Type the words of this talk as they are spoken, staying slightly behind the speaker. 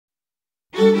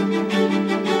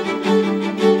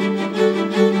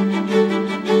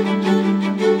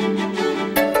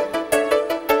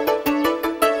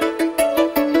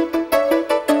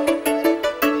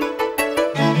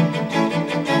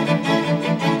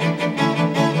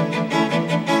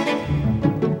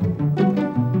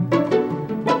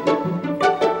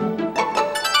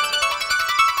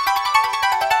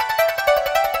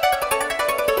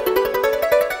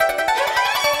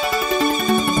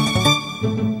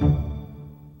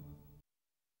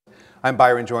I'm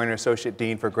Byron Joyner, Associate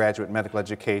Dean for Graduate Medical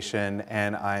Education,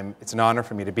 and it's an honor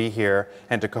for me to be here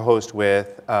and to co-host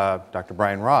with Dr.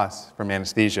 Brian Ross from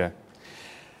Anesthesia.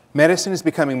 Medicine is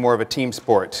becoming more of a team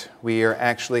sport. We are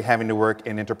actually having to work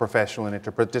in interprofessional and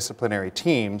interdisciplinary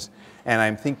teams, and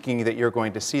I'm thinking that you're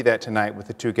going to see that tonight with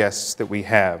the two guests that we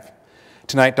have.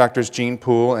 Tonight, Drs. Jeanne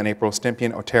Poole and April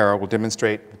Stempien-Otero will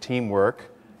demonstrate the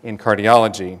teamwork in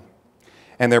cardiology.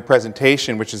 And their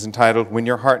presentation, which is entitled When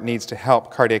Your Heart Needs to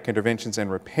Help, Cardiac Interventions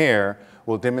and Repair,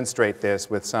 will demonstrate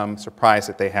this with some surprise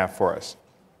that they have for us.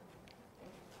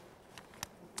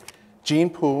 Jeanne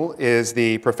Poole is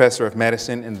the professor of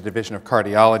medicine in the Division of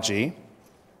Cardiology,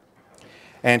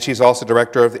 and she's also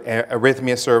director of the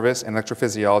Arrhythmia Service and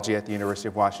Electrophysiology at the University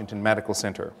of Washington Medical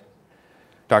Center.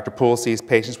 Dr. Poole sees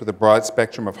patients with a broad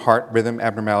spectrum of heart rhythm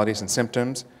abnormalities and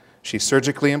symptoms. She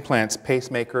surgically implants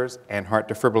pacemakers and heart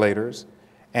defibrillators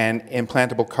and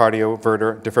implantable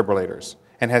cardioverter defibrillators,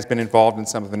 and has been involved in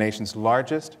some of the nation's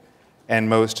largest and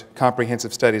most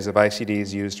comprehensive studies of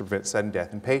ICDs used to prevent sudden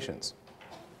death in patients.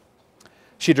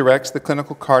 She directs the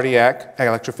Clinical Cardiac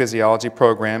Electrophysiology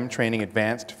Program, training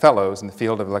advanced fellows in the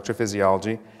field of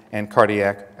electrophysiology and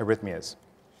cardiac arrhythmias.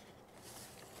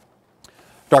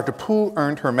 Dr. Poole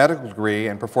earned her medical degree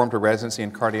and performed her residency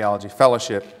and cardiology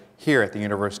fellowship here at the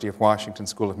University of Washington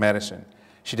School of Medicine.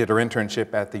 She did her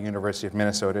internship at the University of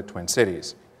Minnesota, Twin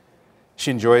Cities.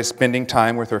 She enjoys spending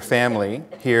time with her family.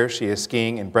 Here she is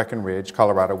skiing in Breckenridge,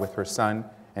 Colorado with her son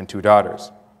and two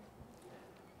daughters.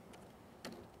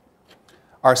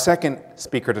 Our second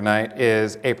speaker tonight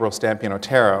is April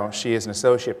Stempien-Otero. She is an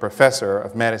associate professor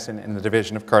of medicine in the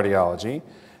Division of Cardiology.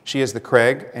 She is the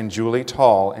Craig and Julie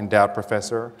Tall Endowed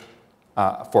Professor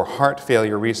for Heart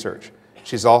Failure Research.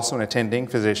 She's also an attending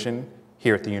physician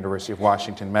here at the University of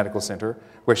Washington Medical Center,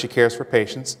 where she cares for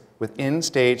patients with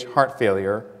end-stage heart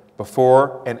failure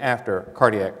before and after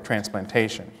cardiac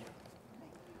transplantation.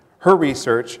 Her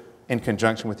research, in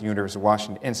conjunction with the University of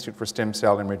Washington Institute for Stem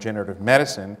Cell and Regenerative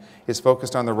Medicine, is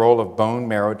focused on the role of bone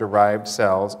marrow-derived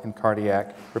cells in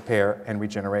cardiac repair and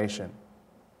regeneration.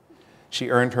 She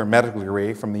earned her medical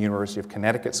degree from the University of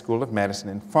Connecticut School of Medicine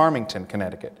in Farmington,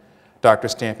 Connecticut. Dr.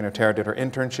 Stempien-Otero did her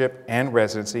internship and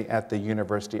residency at the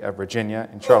University of Virginia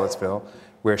in Charlottesville,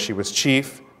 where she was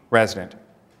chief resident.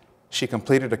 She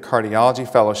completed a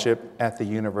cardiology fellowship at the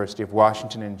University of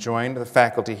Washington and joined the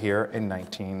faculty here in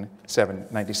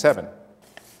 1997.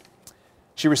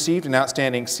 She received an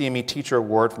outstanding CME Teacher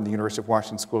Award from the University of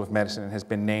Washington School of Medicine and has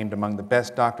been named among the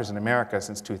best doctors in America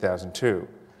since 2002.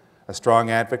 A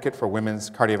strong advocate for women's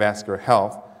cardiovascular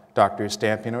health, Dr.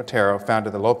 Stempien-Otero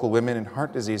founded the local Women in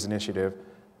Heart Disease Initiative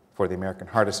for the American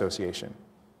Heart Association.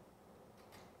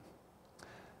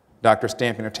 Dr.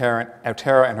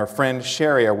 Stempien-Otero and her friend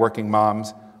Sherry are working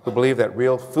moms who believe that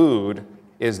real food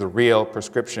is the real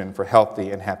prescription for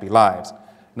healthy and happy lives.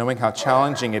 Knowing how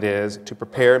challenging it is to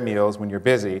prepare meals when you're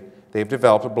busy, they've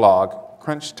developed a blog,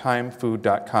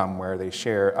 crunchtimefood.com, where they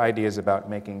share ideas about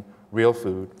making real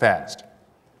food fast.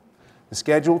 The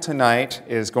schedule tonight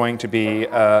is going to be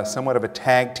somewhat of a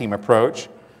tag team approach.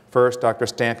 First, Dr.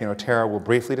 Stempien-Otero will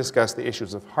briefly discuss the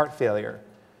issues of heart failure.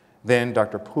 Then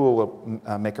Dr. Poole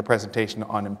will make a presentation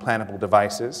on implantable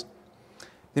devices.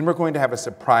 Then we're going to have a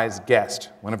surprise guest,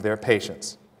 one of their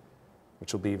patients,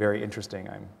 which will be very interesting,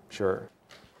 I'm sure.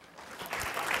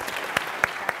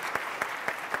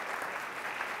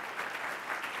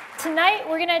 Tonight,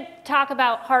 we're going to talk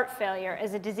about heart failure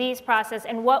as a disease process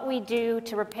and what we do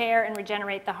to repair and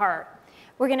regenerate the heart.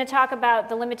 We're going to talk about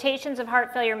the limitations of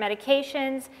heart failure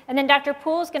medications, and then Dr.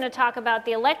 Poole is going to talk about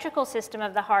the electrical system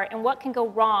of the heart and what can go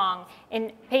wrong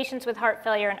in patients with heart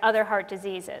failure and other heart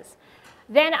diseases.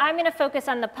 Then I'm going to focus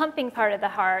on the pumping part of the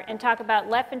heart and talk about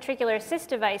left ventricular assist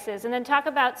devices, and then talk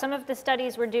about some of the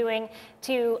studies we're doing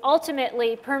to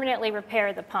ultimately permanently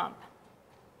repair the pump.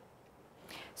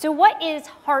 So what is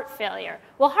heart failure?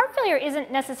 Well, heart failure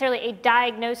isn't necessarily a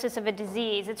diagnosis of a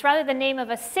disease. It's rather the name of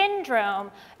a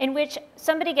syndrome in which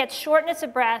somebody gets shortness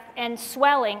of breath and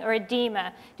swelling or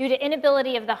edema due to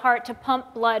inability of the heart to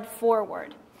pump blood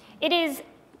forward. It is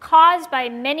caused by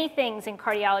many things in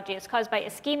cardiology. It's caused by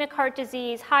ischemic heart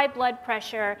disease, high blood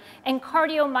pressure, and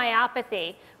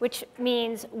cardiomyopathy, which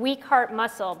means weak heart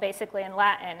muscle, basically in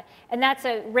Latin. And that's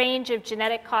a range of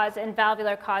genetic cause and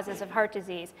valvular causes of heart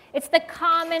disease. It's the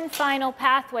common final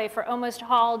pathway for almost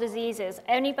all diseases.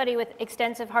 Anybody with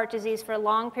extensive heart disease for a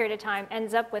long period of time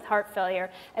ends up with heart failure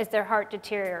as their heart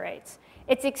deteriorates.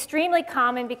 It's extremely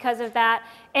common because of that,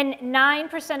 and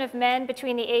 9% of men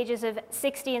between the ages of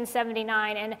 60 and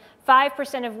 79 and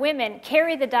 5% of women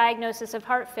carry the diagnosis of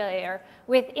heart failure,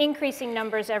 with increasing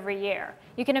numbers every year.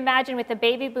 You can imagine with the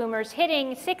baby boomers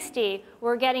hitting 60,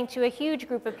 we're getting to a huge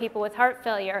group of people with heart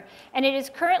failure, and it is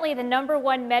currently the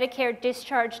 #1 Medicare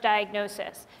discharge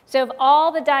diagnosis. So of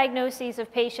all the diagnoses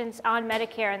of patients on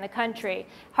Medicare in the country,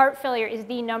 heart failure is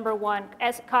the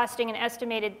 #1, costing an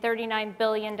estimated $39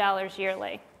 billion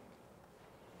yearly.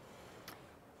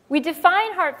 We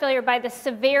define heart failure by the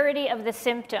severity of the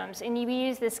symptoms, and we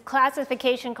use this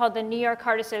classification called the New York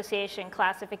Heart Association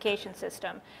classification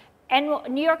system. And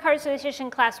New York Heart Association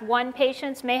Class 1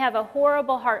 patients may have a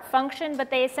horrible heart function, but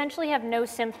they essentially have no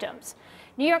symptoms.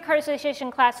 New York Heart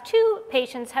Association Class 2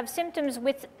 patients have symptoms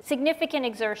with significant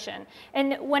exertion.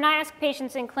 And when I ask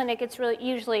patients in clinic, it's really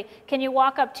usually, can you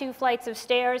walk up 2 flights of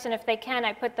stairs? And if they can,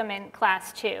 I put them in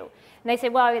Class 2. And they say,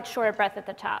 well, I get short of breath at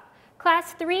the top.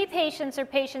 Class 3 patients are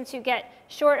patients who get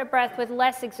short of breath with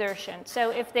less exertion.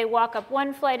 So if they walk up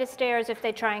 1 flight of stairs, if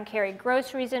they try and carry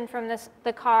groceries in from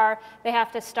the car, they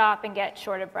have to stop and get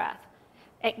short of breath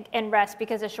and rest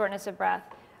because of shortness of breath.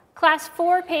 Class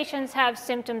 4 patients have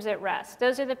symptoms at rest.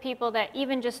 Those are the people that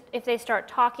even just if they start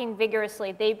talking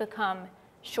vigorously, they become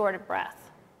short of breath.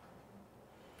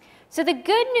 So the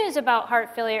good news about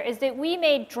heart failure is that we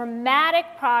made dramatic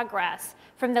progress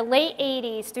from the late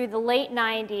 80s through the late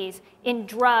 90s in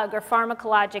drug or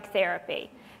pharmacologic therapy.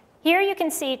 Here you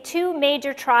can see 2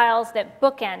 major trials that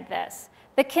bookend this.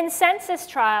 The consensus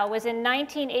trial was in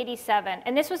 1987,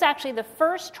 and this was actually the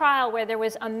first trial where there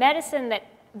was a medicine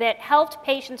that helped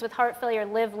patients with heart failure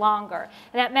live longer.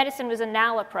 And that medicine was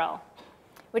enalapril,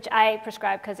 which I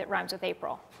prescribe because it rhymes with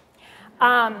April.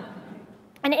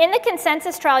 And in the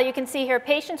consensus trial, you can see here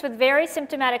patients with very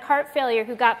symptomatic heart failure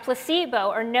who got placebo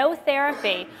or no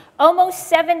therapy,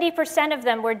 almost 70% of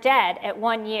them were dead at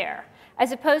 1 year.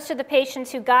 As opposed to the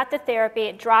patients who got the therapy,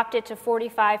 it dropped it to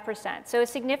 45%. So a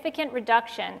significant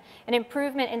reduction and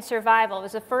improvement in survival. It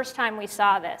was the first time we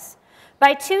saw this.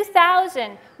 By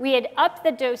 2000, we had upped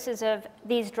the doses of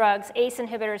these drugs, ACE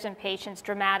inhibitors in patients,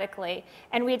 dramatically,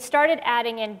 and we had started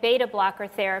adding in beta blocker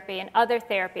therapy and other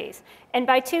therapies. And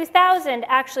by 2000,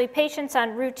 actually, patients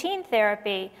on routine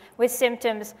therapy with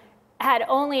symptoms had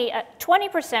only a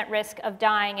 20% risk of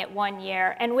dying at 1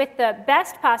 year, and with the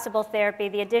best possible therapy,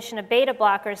 the addition of beta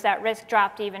blockers, that risk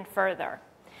dropped even further.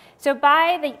 So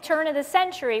by the turn of the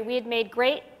century, we had made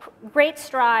great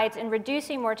strides in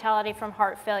reducing mortality from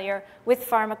heart failure with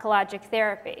pharmacologic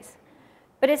therapies.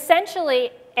 But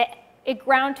essentially, it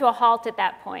ground to a halt at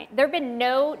that point. There have been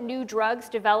no new drugs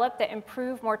developed that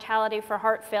improve mortality for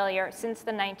heart failure since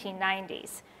the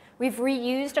 1990s. We've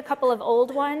reused a couple of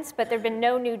old ones, but there have been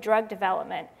no new drug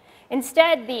development.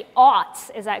 Instead, the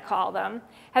aughts, as I call them,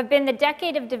 have been the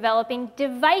decade of developing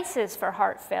devices for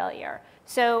heart failure.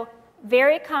 So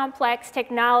very complex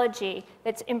technology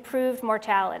that's improved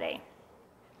mortality.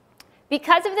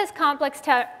 Because of this complex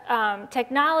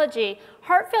technology,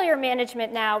 heart failure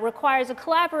management now requires a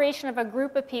collaboration of a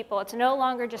group of people. It's no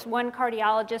longer just one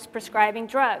cardiologist prescribing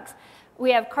drugs.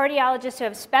 We have cardiologists who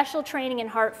have special training in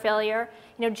heart failure.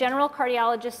 You know, general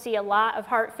cardiologists see a lot of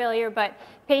heart failure, but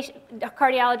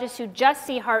cardiologists who just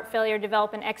see heart failure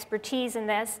develop an expertise in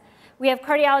this. We have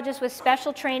cardiologists with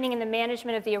special training in the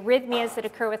management of the arrhythmias that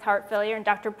occur with heart failure, and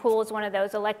Dr. Poole is one of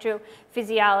those,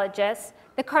 electrophysiologists.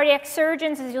 The cardiac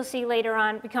surgeons, as you'll see later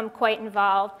on, become quite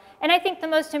involved. And I think the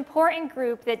most important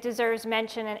group that deserves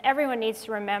mention and everyone needs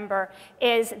to remember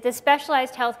is the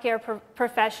specialized healthcare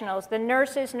professionals, the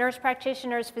nurses, nurse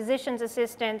practitioners, physician's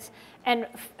assistants, and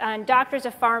doctors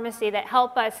of pharmacy that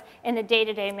help us in the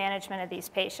day-to-day management of these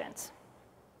patients.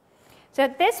 So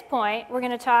at this point, I'm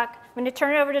going to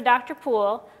turn it over to Dr.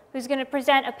 Poole, who's going to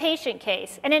present a patient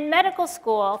case. And in medical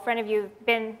school, for any of you who've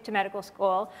been to medical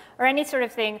school, or any sort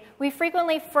of thing, we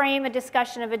frequently frame a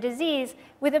discussion of a disease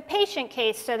with a patient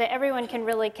case so that everyone can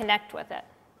really connect with it.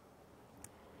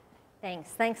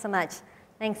 Thanks so much.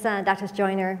 Thanks, Drs.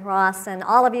 Joyner, Ross, and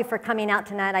all of you for coming out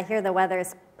tonight. I hear the weather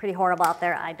is pretty horrible out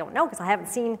there. I don't know, because I haven't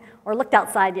seen or looked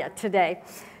outside yet today.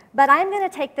 But I'm going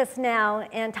to take this now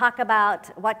and talk about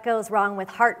what goes wrong with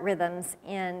heart rhythms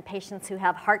in patients who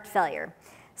have heart failure.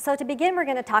 So to begin, we're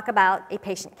going to talk about a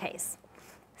patient case.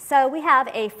 So we have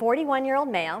a 41-year-old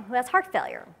male who has heart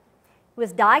failure, who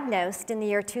was diagnosed in the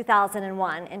year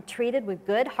 2001 and treated with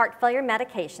good heart failure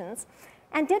medications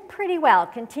and did pretty well,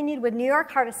 continued with New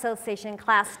York Heart Association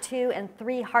class 2 and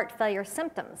 3 heart failure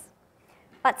symptoms.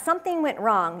 But something went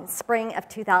wrong in spring of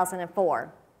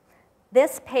 2004.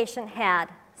 This patient had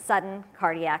sudden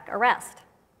cardiac arrest.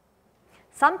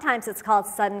 Sometimes it's called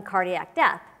sudden cardiac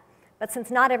death, but since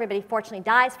not everybody fortunately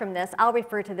dies from this, I'll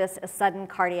refer to this as sudden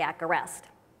cardiac arrest.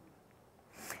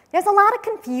 There's a lot of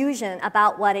confusion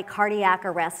about what a cardiac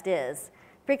arrest is.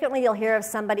 Frequently you'll hear of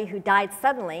somebody who died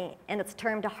suddenly and it's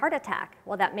termed a heart attack.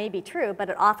 Well, that may be true, but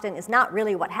it often is not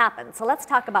really what happened. So let's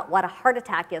talk about what a heart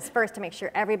attack is first to make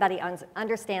sure everybody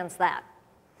understands that.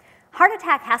 Heart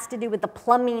attack has to do with the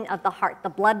plumbing of the heart, the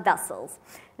blood vessels.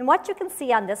 And what you can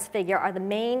see on this figure are the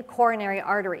main coronary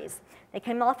arteries. They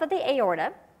come off of the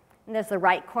aorta, and there's the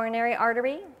right coronary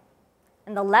artery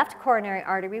and the left coronary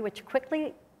artery, which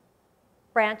quickly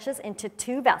branches into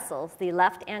two vessels, the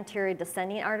left anterior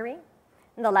descending artery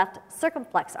and the left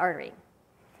circumflex artery.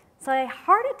 So a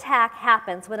heart attack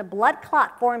happens when a blood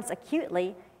clot forms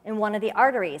acutely in one of the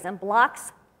arteries and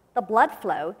blocks the blood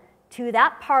flow to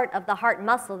that part of the heart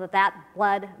muscle that that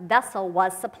blood vessel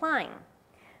was supplying.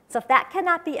 So if that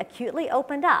cannot be acutely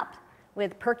opened up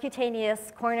with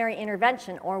percutaneous coronary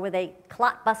intervention or with a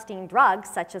clot-busting drug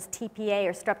such as TPA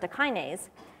or streptokinase,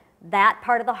 that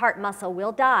part of the heart muscle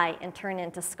will die and turn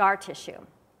into scar tissue.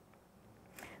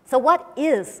 So what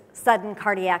is sudden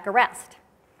cardiac arrest?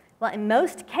 Well, in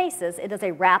most cases, it is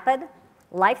a rapid,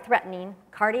 life-threatening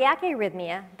cardiac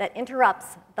arrhythmia that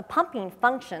interrupts the pumping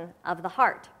function of the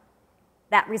heart.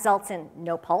 That results in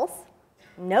no pulse,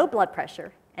 no blood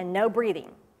pressure, and no breathing.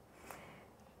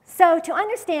 So to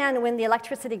understand when the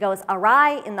electricity goes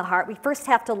awry in the heart, we first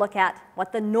have to look at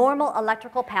what the normal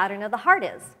electrical pattern of the heart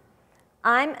is.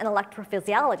 I'm an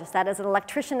electrophysiologist, that is an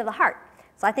electrician of the heart.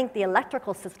 So I think the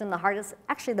electrical system of the heart is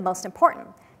actually the most important,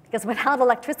 because without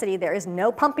electricity, there is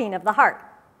no pumping of the heart.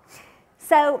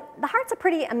 So the heart's a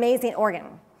pretty amazing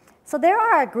organ. So there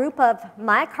are a group of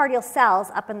myocardial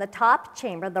cells up in the top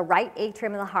chamber, the right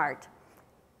atrium of the heart,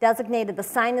 designated the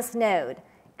sinus node.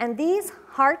 And these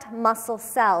heart muscle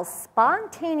cells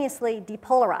spontaneously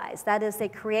depolarize. That is, they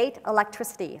create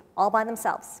electricity all by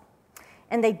themselves.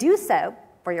 And they do so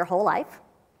for your whole life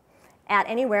at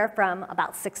anywhere from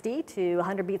about 60 to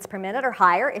 100 beats per minute or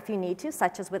higher if you need to,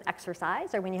 such as with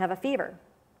exercise or when you have a fever.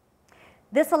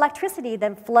 This electricity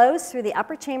then flows through the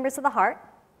upper chambers of the heart.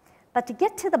 But to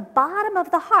get to the bottom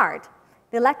of the heart,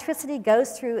 the electricity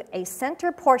goes through a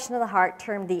center portion of the heart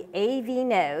termed the AV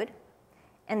node,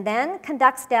 and then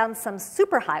conducts down some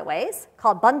superhighways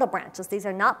called bundle branches. These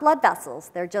are not blood vessels.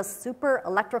 They're just super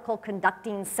electrical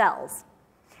conducting cells.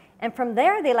 And from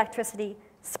there, the electricity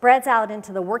spreads out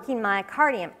into the working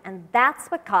myocardium, and that's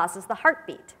what causes the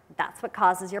heartbeat. That's what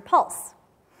causes your pulse.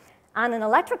 On an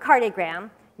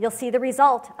electrocardiogram, you'll see the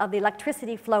result of the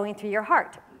electricity flowing through your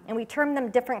heart. And we term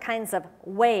them different kinds of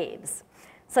waves.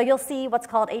 So you'll see what's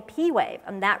called a P wave,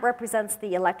 and that represents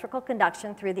the electrical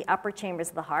conduction through the upper chambers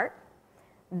of the heart.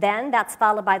 Then that's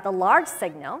followed by the large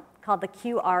signal, called the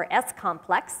QRS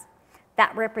complex.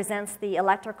 That represents the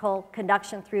electrical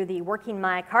conduction through the working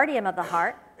myocardium of the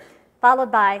heart,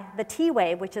 followed by the T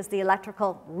wave, which is the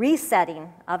electrical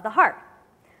resetting of the heart.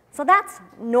 So that's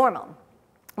normal.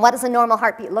 What does a normal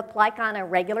heartbeat look like on a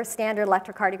regular standard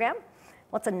electrocardiogram?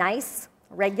 Well, it's a nice,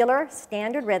 regular,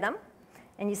 standard rhythm.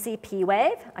 And you see P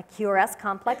wave, a QRS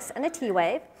complex, and a T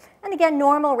wave. And again,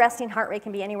 normal resting heart rate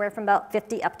can be anywhere from about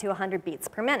 50 up to 100 beats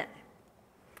per minute.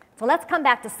 So let's come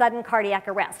back to sudden cardiac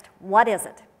arrest. What is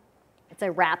it? It's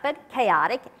a rapid,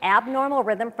 chaotic, abnormal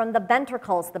rhythm from the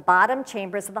ventricles, the bottom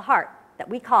chambers of the heart, that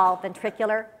we call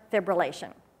ventricular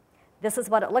fibrillation. This is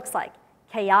what it looks like.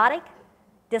 Chaotic,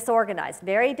 disorganized,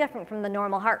 very different from the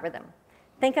normal heart rhythm.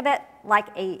 Think of it like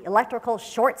an electrical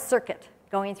short circuit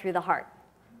going through the heart.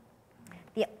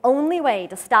 The only way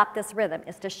to stop this rhythm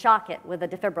is to shock it with a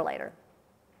defibrillator.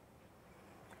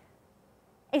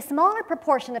 A smaller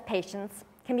proportion of patients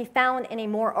can be found in a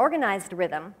more organized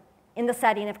rhythm in the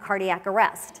setting of cardiac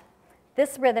arrest.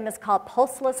 This rhythm is called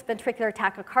pulseless ventricular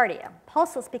tachycardia.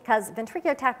 Pulseless because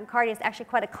ventricular tachycardia is actually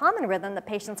quite a common rhythm that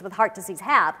patients with heart disease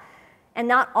have, and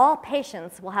not all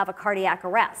patients will have a cardiac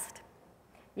arrest.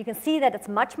 You can see that it's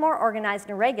much more organized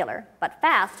and regular, but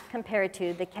fast compared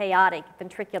to the chaotic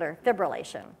ventricular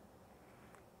fibrillation.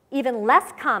 Even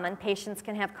less common patients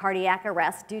can have cardiac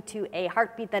arrest due to a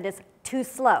heartbeat that is too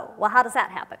slow. Well, how does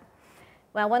that happen?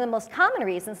 Well, one of the most common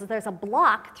reasons is there's a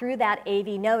block through that AV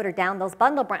node or down those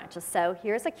bundle branches. So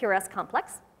here's a QRS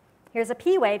complex. Here's a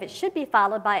P wave. It should be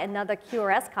followed by another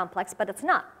QRS complex, but it's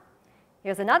not.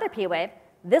 Here's another P wave.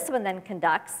 This one then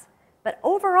conducts. But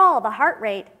overall, the heart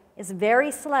rate is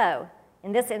very slow.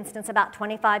 In this instance, about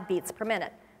 25 beats per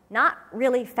minute. Not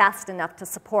really fast enough to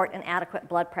support an adequate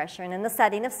blood pressure. And in the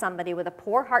setting of somebody with a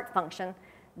poor heart function,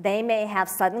 they may have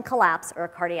sudden collapse or a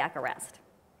cardiac arrest.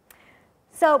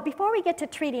 So before we get to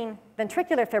treating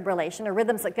ventricular fibrillation or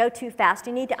rhythms that go too fast,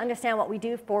 you need to understand what we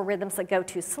do for rhythms that go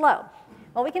too slow.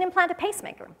 Well, we can implant a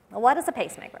pacemaker. Well, what is a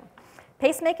pacemaker?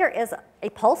 Pacemaker is a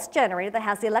pulse generator that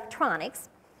has the electronics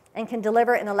and can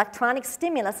deliver an electronic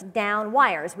stimulus down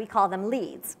wires. We call them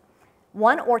leads.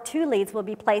 1 or 2 leads will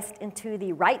be placed into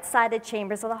the right-sided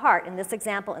chambers of the heart, in this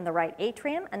example in the right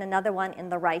atrium and another one in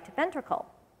the right ventricle.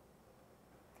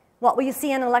 What will you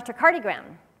see in an electrocardiogram?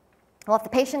 Well, if the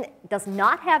patient does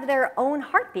not have their own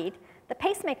heartbeat, the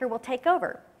pacemaker will take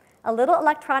over. A little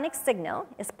electronic signal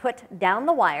is put down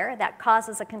the wire that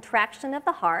causes a contraction of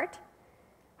the heart.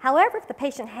 However, if the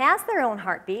patient has their own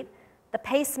heartbeat, the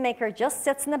pacemaker just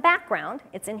sits in the background,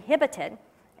 it's inhibited,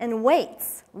 and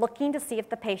waits, looking to see if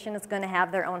the patient is going to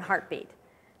have their own heartbeat.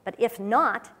 But if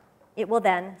not, it will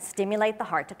then stimulate the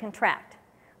heart to contract.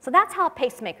 So that's how a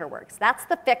pacemaker works. That's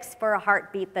the fix for a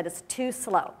heartbeat that is too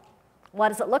slow. What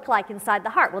does it look like inside the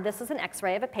heart? Well, this is an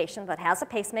X-ray of a patient that has a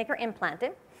pacemaker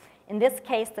implanted. In this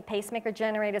case, the pacemaker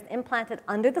generator is implanted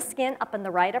under the skin up in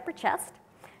the right upper chest.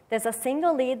 There's a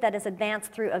single lead that is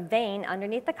advanced through a vein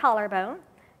underneath the collarbone,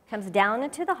 comes down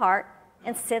into the heart,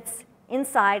 and sits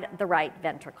inside the right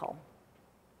ventricle.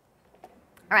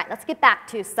 All right, let's get back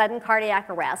to sudden cardiac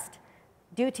arrest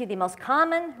due to the most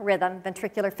common rhythm,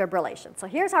 ventricular fibrillation. So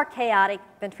here's our chaotic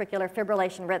ventricular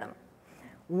fibrillation rhythm.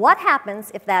 What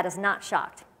happens if that is not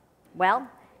shocked? Well,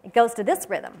 it goes to this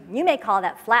rhythm. You may call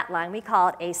that flatline. We call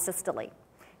it asystole.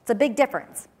 It's a big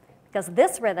difference because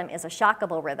this rhythm is a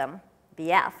shockable rhythm,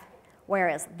 VF,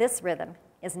 whereas this rhythm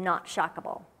is not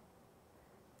shockable.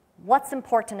 What's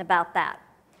important about that?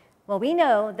 Well, we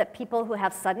know that people who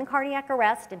have sudden cardiac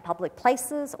arrest in public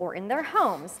places or in their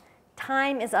homes,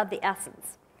 time is of the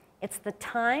essence. It's the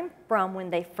time from when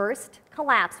they first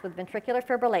collapse with ventricular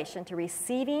fibrillation to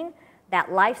receiving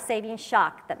that life-saving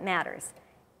shock that matters.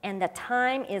 And the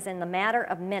time is in the matter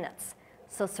of minutes.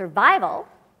 So survival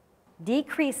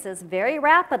decreases very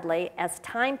rapidly as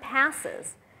time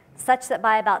passes, such that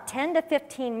by about 10 to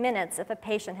 15 minutes, if a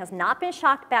patient has not been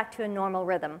shocked back to a normal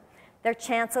rhythm, their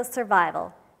chance of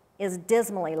survival is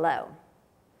dismally low.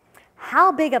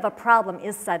 How big of a problem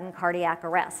is sudden cardiac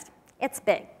arrest? It's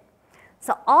big.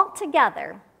 So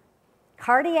altogether,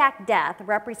 cardiac death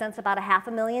represents about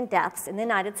 500,000 deaths in the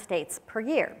United States per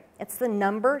year. It's the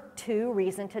number 2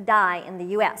 reason to die in the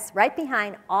US, right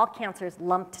behind all cancers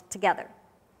lumped together.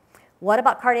 What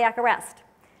about cardiac arrest?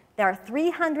 There are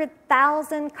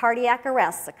 300,000 cardiac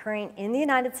arrests occurring in the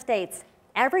United States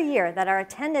every year that are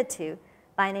attended to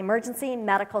by an emergency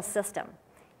medical system.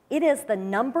 It is the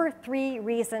number 3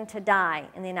 reason to die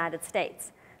in the United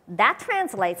States. That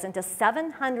translates into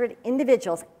 700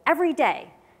 individuals every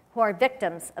day who are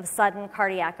victims of sudden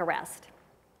cardiac arrest.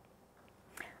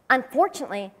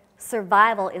 Unfortunately,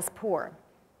 survival is poor.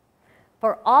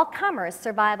 For all comers,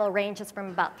 survival ranges from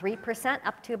about 3%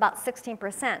 up to about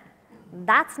 16%.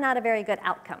 That's not a very good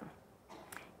outcome.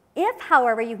 If,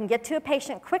 however, you can get to a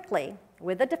patient quickly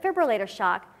with a defibrillator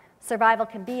shock, survival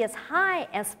can be as high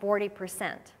as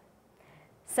 40%.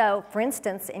 So, for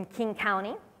instance, in King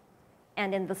County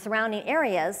and in the surrounding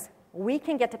areas, we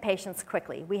can get to patients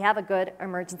quickly. We have a good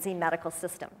emergency medical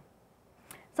system.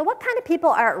 So what kind of people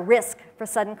are at risk for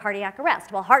sudden cardiac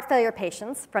arrest? Well, heart failure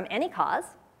patients from any cause,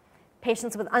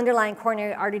 patients with underlying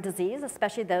coronary artery disease,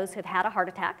 especially those who've had a heart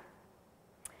attack.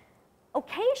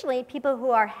 Occasionally, people who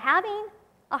are having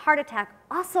a heart attack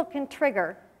also can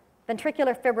trigger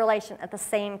ventricular fibrillation at the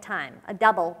same time, a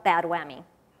double bad whammy.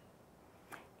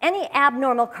 Any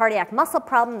abnormal cardiac muscle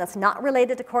problem that's not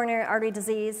related to coronary artery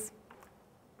disease,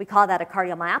 we call that a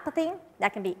cardiomyopathy.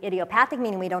 That can be idiopathic,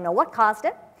 meaning we don't know what caused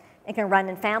it. It can run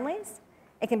in families.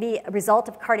 It can be a result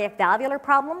of cardiac valvular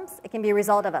problems. It can be a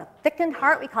result of a thickened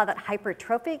heart. We call that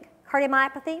hypertrophic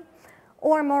cardiomyopathy.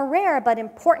 Or a more rare but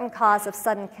important cause of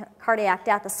sudden cardiac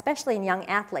death, especially in young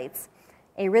athletes,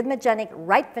 arrhythmogenic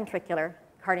right ventricular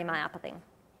cardiomyopathy.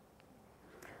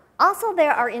 Also,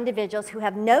 there are individuals who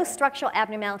have no structural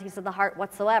abnormalities of the heart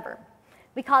whatsoever.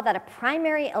 We call that a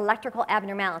primary electrical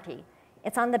abnormality.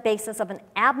 It's on the basis of an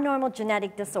abnormal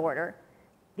genetic disorder.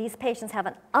 These patients have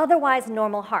an otherwise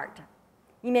normal heart.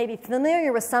 You may be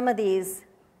familiar with some of these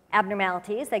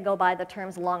abnormalities. They go by the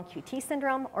terms long QT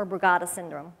syndrome or Brugada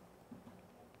syndrome.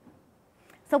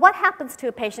 So what happens to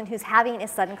a patient who's having a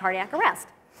sudden cardiac arrest?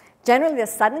 Generally,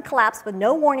 there's sudden collapse with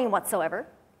no warning whatsoever,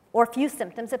 or few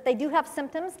symptoms. If they do have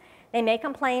symptoms, they may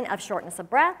complain of shortness of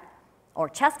breath, or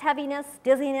chest heaviness,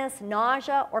 dizziness,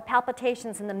 nausea, or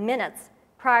palpitations in the minutes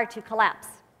prior to collapse.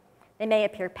 They may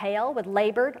appear pale with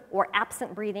labored or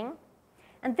absent breathing.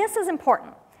 And this is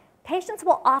important. Patients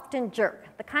will often jerk,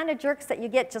 the kind of jerks that you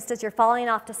get just as you're falling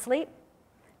off to sleep,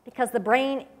 because the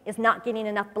brain is not getting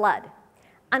enough blood.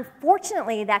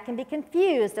 Unfortunately, that can be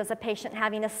confused as a patient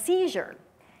having a seizure.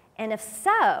 And if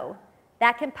so,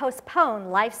 that can postpone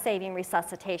life-saving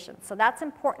resuscitation. So that's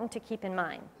important to keep in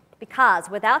mind, because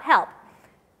without help,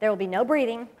 there will be no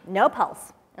breathing, no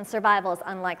pulse, and survival is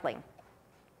unlikely.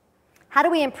 How do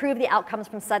we improve the outcomes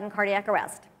from sudden cardiac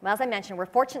arrest? Well, as I mentioned, we're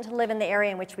fortunate to live in the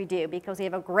area in which we do because we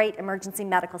have a great emergency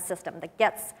medical system that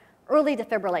gets early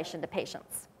defibrillation to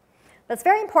patients. But it's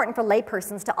very important for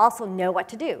laypersons to also know what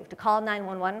to do, to call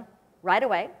 911 right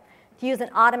away, to use an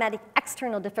automatic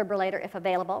external defibrillator if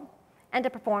available, and to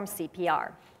perform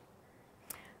CPR.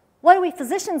 What do we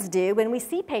physicians do when we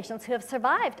see patients who have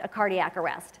survived a cardiac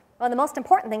arrest? Well, the most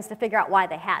important thing is to figure out why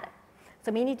they had it.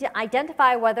 So we need to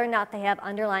identify whether or not they have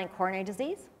underlying coronary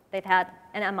disease, they've had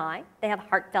an MI, they have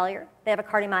heart failure, they have a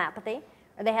cardiomyopathy,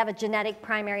 or they have a genetic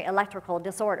primary electrical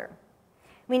disorder.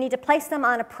 We need to place them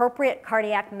on appropriate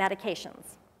cardiac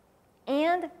medications.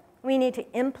 And we need to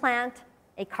implant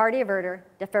a cardioverter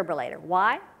defibrillator.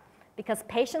 Why? Because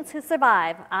patients who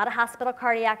survive out-of-hospital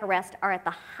cardiac arrest are at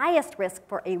the highest risk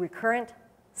for a recurrent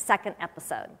second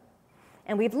episode.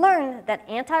 And we've learned that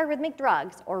antiarrhythmic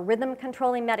drugs or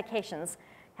rhythm-controlling medications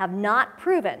have not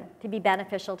proven to be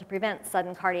beneficial to prevent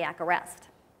sudden cardiac arrest.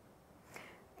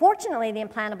 Fortunately, the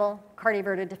implantable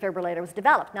cardioverter defibrillator was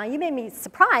developed. Now, you may be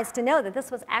surprised to know that this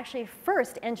was actually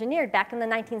first engineered back in the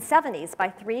 1970s by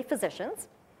 3 physicians,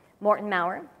 Morton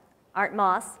Maurer, Art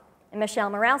Moss, and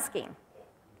Michelle Morawski.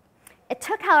 It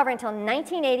took, however, until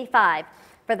 1985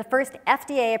 for the first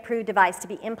FDA-approved device to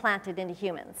be implanted into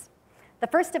humans. The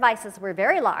first devices were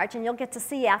very large, and you'll get to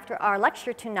see after our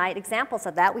lecture tonight examples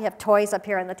of that. We have toys up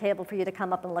here on the table for you to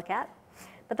come up and look at.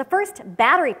 But the first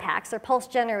battery packs or pulse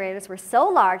generators were so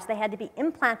large they had to be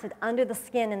implanted under the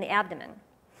skin in the abdomen.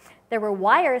 There were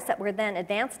wires that were then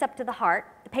advanced up to the heart.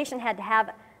 The patient had to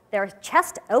have their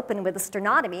chest open with a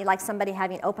sternotomy, like somebody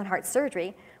having open heart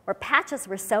surgery, where patches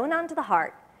were sewn onto the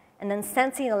heart, and then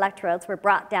sensing electrodes were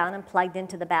brought down and plugged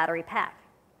into the battery pack.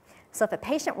 So if a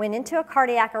patient went into a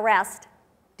cardiac arrest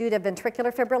due to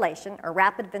ventricular fibrillation or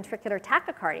rapid ventricular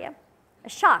tachycardia, a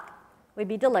shock would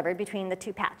be delivered between the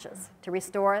 2 patches to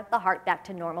restore the heart back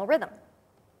to normal rhythm.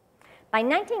 By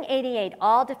 1988,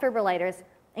 all defibrillators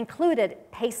included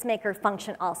pacemaker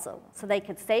function also, so they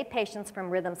could save patients from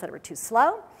rhythms that were too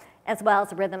slow, as well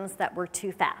as rhythms that were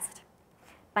too fast.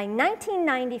 By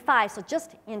 1995, so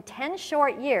just in 10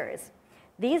 short years,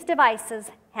 these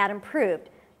devices had improved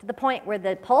to the point where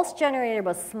the pulse generator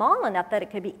was small enough that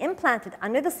it could be implanted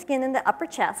under the skin in the upper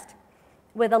chest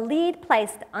with a lead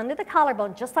placed under the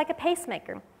collarbone, just like a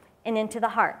pacemaker, and into the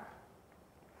heart.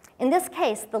 In this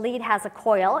case, the lead has a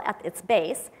coil at its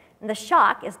base, and the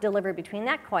shock is delivered between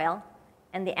that coil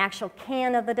and the actual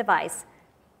can of the device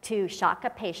to shock a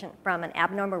patient from an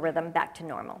abnormal rhythm back to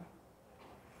normal.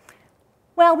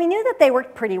 Well, we knew that they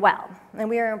worked pretty well, and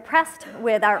we were impressed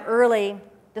with our early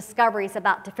discoveries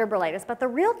about defibrillators, but the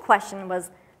real question was,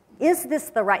 is this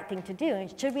the right thing to do?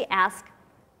 And should we ask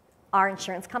our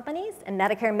insurance companies and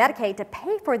Medicare and Medicaid to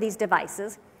pay for these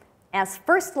devices as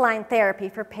first-line therapy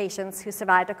for patients who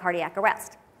survived a cardiac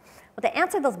arrest? Well, to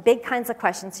answer those big kinds of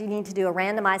questions, you need to do a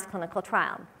randomized clinical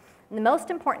trial. And the most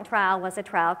important trial was a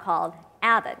trial called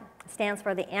AVID. It stands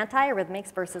for the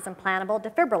Antiarrhythmics versus Implantable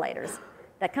Defibrillators,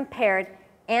 that compared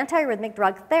antiarrhythmic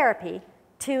drug therapy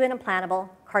to an implantable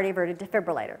cardioverted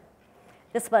defibrillator.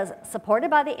 This was supported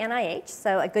by the NIH,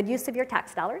 so a good use of your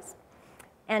tax dollars,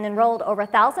 and enrolled over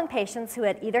 1,000 patients who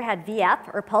had either had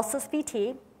VF or pulseless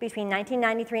VT between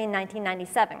 1993 and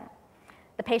 1997.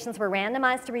 The patients were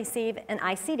randomized to receive an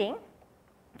ICD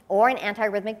or an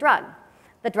antiarrhythmic drug.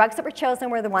 The drugs that were chosen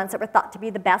were the ones that were thought to be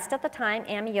the best at the time,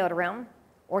 amiodarone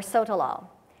or sotalol,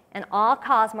 and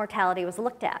all-cause mortality was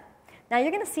looked at. Now,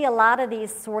 you're going to see a lot of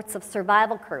these sorts of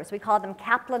survival curves. We call them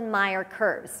Kaplan-Meier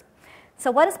curves.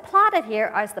 So what is plotted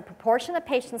here is the proportion of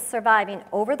patients surviving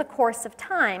over the course of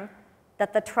time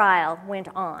that the trial went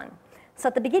on. So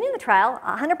at the beginning of the trial,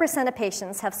 100% of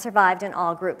patients have survived in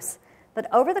all groups. But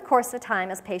over the course of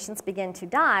time, as patients begin to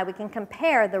die, we can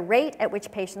compare the rate at which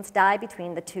patients die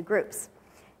between the 2 groups.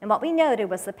 And what we noted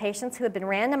was the patients who had been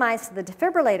randomized to the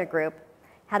defibrillator group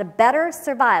had a better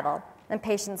survival than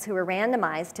patients who were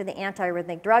randomized to the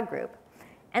antiarrhythmic drug group.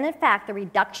 And in fact, the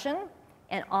reduction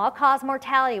in all-cause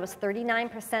mortality was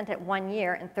 39% at 1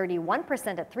 year and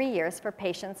 31% at 3 years for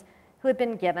patients who had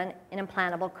been given an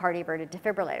implantable cardioverted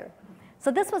defibrillator. So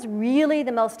this was really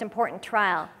the most important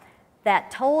trial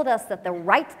that told us that the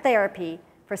right therapy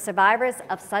for survivors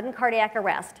of sudden cardiac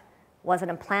arrest was an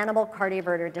implantable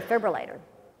cardioverter defibrillator.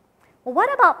 Well,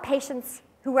 what about patients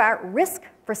who are at risk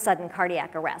for sudden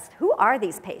cardiac arrest? Who are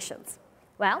these patients?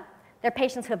 Well, they're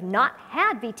patients who have not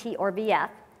had VT or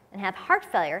VF and have heart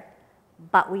failure,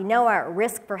 but we know are at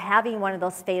risk for having one of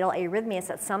those fatal arrhythmias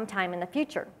at some time in the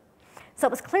future. So it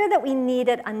was clear that we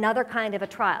needed another kind of a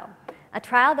trial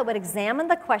that would examine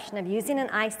the question of using an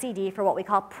ICD for what we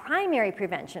call primary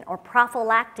prevention or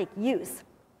prophylactic use.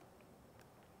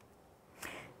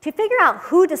 To figure out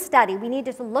who to study, we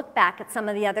needed to look back at some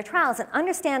of the other trials and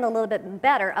understand a little bit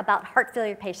better about heart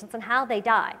failure patients and how they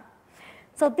die.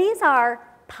 So these are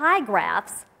pie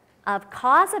graphs of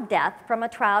cause of death from a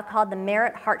trial called the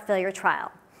Merit Heart Failure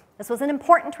Trial. This was an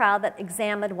important trial that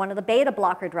examined one of the beta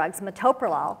blocker drugs,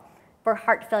 metoprolol, for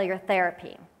heart failure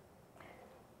therapy.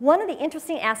 One of the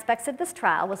interesting aspects of this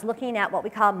trial was looking at what we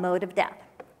call mode of death.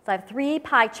 So I have 3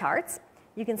 pie charts.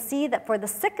 You can see that for the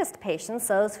sickest patients,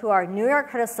 those who are New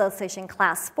York Heart Association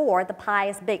class 4, the pie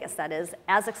is biggest. That is,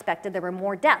 as expected, there were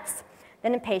more deaths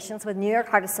than in patients with New York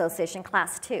Heart Association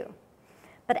class 2.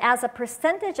 But as a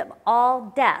percentage of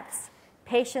all deaths,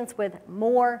 patients with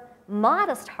more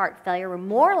modest heart failure were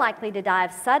more likely to die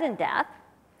of sudden death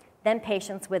than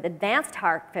patients with advanced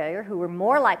heart failure who were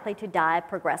more likely to die of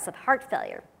progressive heart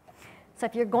failure. So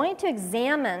if you're going to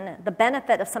examine the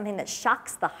benefit of something that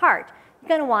shocks the heart, you're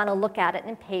going to want to look at it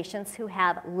in patients who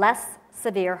have less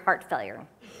severe heart failure.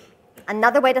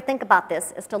 Another way to think about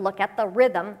this is to look at the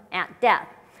rhythm at death.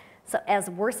 So as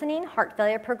worsening heart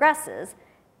failure progresses,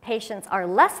 patients are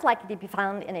less likely to be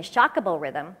found in a shockable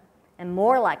rhythm and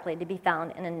more likely to be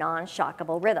found in a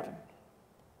non-shockable rhythm.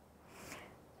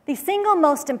 The single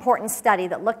most important study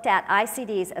that looked at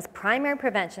ICDs as primary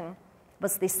prevention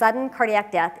was the Sudden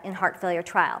Cardiac Death in Heart Failure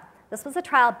trial. This was a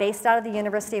trial based out of the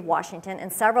University of Washington,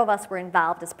 and several of us were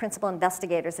involved as principal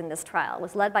investigators in this trial. It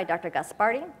was led by Dr. Gus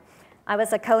Barty. I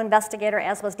was a co-investigator,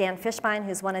 as was Dan Fishbein,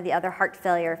 who's one of the other heart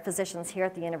failure physicians here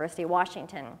at the University of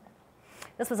Washington.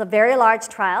 This was a very large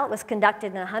trial. It was conducted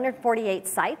in 148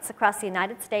 sites across the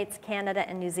United States, Canada,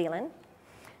 and New Zealand.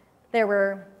 There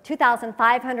were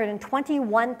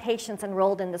 2,521 patients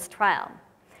enrolled in this trial,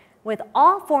 with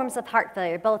all forms of heart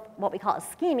failure, both what we call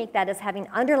ischemic, that is having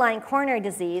underlying coronary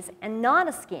disease, and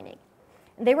non-ischemic.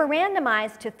 They were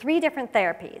randomized to 3 different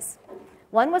therapies.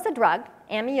 One was a drug,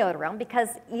 amiodarone, because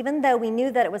even though we knew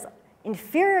that it was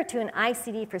inferior to an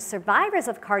ICD for survivors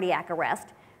of cardiac arrest,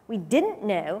 we didn't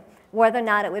know whether or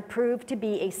not it would prove to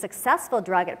be a successful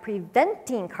drug at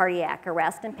preventing cardiac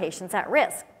arrest in patients at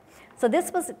risk. So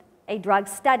this was a drug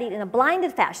studied in a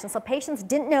blinded fashion, so patients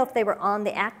didn't know if they were on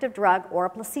the active drug or a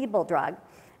placebo drug,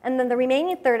 and then the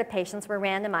remaining third of patients were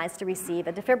randomized to receive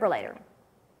a defibrillator.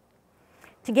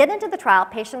 To get into the trial,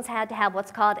 patients had to have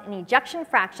what's called an ejection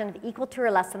fraction of equal to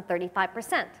or less than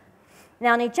 35%.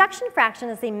 Now, an ejection fraction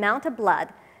is the amount of blood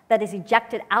that is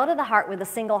ejected out of the heart with a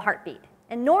single heartbeat,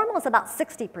 and normal is about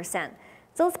 60%.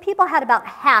 So those people had about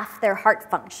half their heart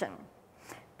function.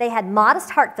 They had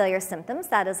modest heart failure symptoms,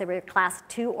 that is, they were class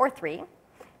 2 or 3.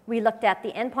 We looked at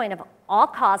the endpoint of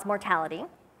all-cause mortality,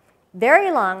 very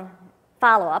long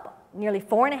follow-up, nearly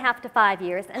 4.5 to 5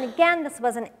 years, and again, this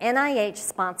was an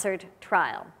NIH-sponsored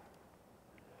trial.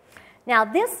 Now,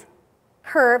 this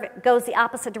curve goes the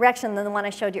opposite direction than the one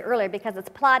I showed you earlier because it's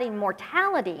plotting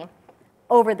mortality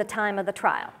over the time of the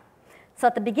trial. So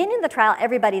at the beginning of the trial,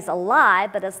 everybody's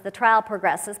alive, but as the trial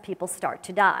progresses, people start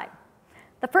to die.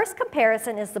 The first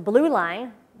comparison is the blue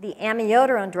line, the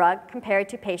amiodarone drug, compared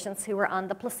to patients who were on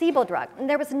the placebo drug. And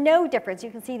there was no difference. You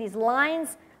can see these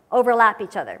lines overlap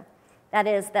each other. That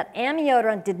is, that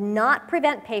amiodarone did not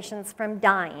prevent patients from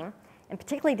dying, and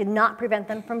particularly did not prevent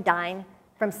them from dying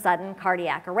from sudden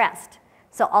cardiac arrest.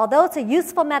 So although it's a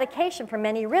useful medication for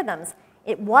many rhythms,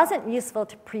 it wasn't useful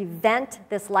to prevent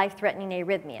this life-threatening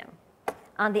arrhythmia.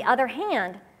 On the other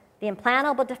hand, the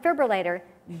implantable defibrillator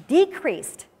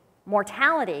decreased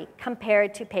mortality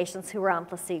compared to patients who were on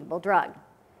placebo drug.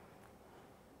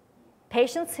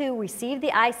 Patients who received the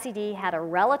ICD had a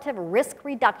relative risk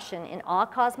reduction in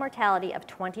all-cause mortality of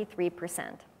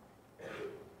 23%.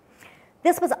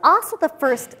 This was also the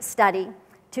first study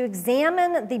to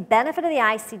examine the benefit of the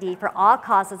ICD for all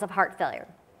causes of heart failure.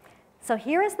 So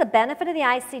here is the benefit of the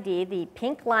ICD, the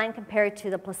pink line compared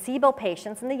to the placebo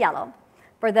patients in the yellow,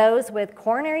 for those with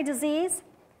coronary disease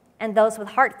and those with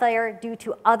heart failure due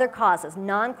to other causes,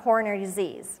 non-coronary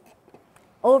disease.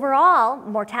 Overall,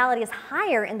 mortality is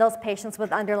higher in those patients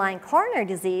with underlying coronary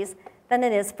disease than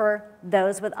it is for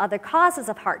those with other causes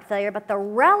of heart failure, but the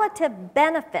relative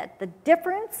benefit, the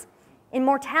difference in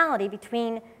mortality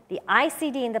between the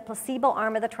ICD in the placebo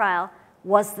arm of the trial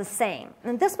was the same.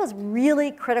 And this was really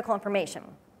critical information.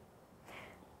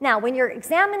 Now, when you're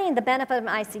examining the benefit of an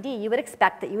ICD, you would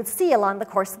expect that you would see along the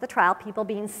course of the trial people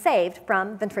being saved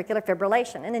from ventricular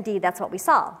fibrillation. And indeed, that's what we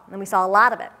saw. And we saw a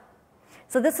lot of it.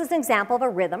 So this is an example of a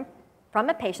rhythm from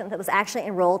a patient that was actually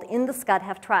enrolled in the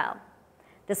SCUD-HEF trial.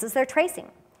 This is their tracing.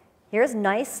 Here's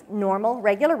nice, normal,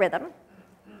 regular rhythm.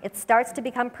 It starts to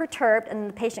become perturbed, and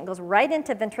the patient goes right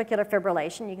into ventricular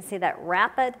fibrillation. You can see that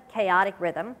rapid, chaotic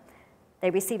rhythm.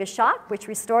 They receive a shock, which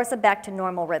restores them back to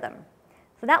normal rhythm.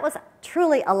 So that was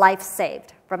truly a life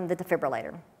saved from the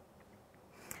defibrillator.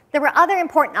 There were other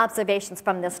important observations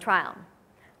from this trial.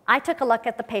 I took a look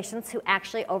at the patients who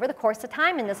actually, over the course of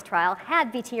time in this trial,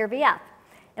 had VT or VF.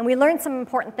 And we learned some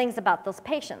important things about those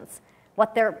patients,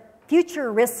 what their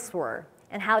future risks were,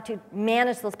 and how to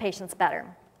manage those patients better.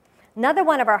 Another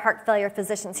one of our heart failure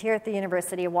physicians here at the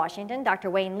University of Washington, Dr.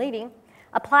 Wayne Levy,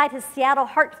 applied his Seattle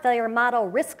heart failure model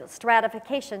risk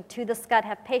stratification to the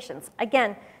SCUD-HEF patients,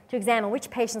 again, to examine which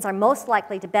patients are most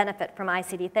likely to benefit from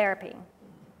ICD therapy.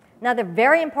 Another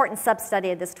very important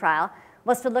sub-study of this trial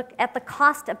was to look at the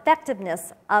cost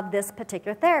effectiveness of this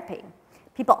particular therapy.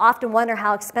 People often wonder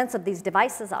how expensive these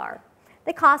devices are.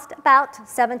 They cost about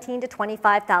 $17,000 to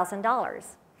 $25,000.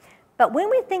 But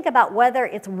when we think about whether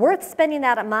it's worth spending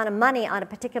that amount of money on a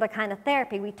particular kind of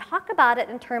therapy, we talk about it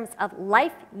in terms of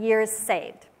life years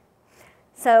saved.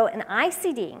 So an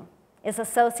ICD is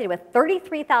associated with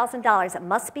 $33,000 that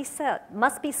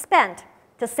must be spent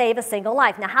to save a single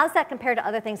life. Now, how does that compare to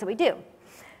other things that we do?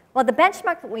 Well, the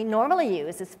benchmark that we normally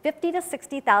use is $50,000 to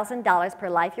 $60,000 per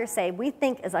life year saved, we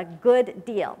think is a good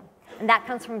deal. And that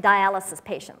comes from dialysis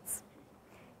patients.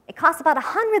 It costs about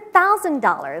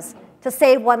 $100,000 to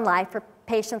save one life for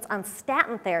patients on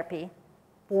statin therapy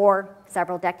for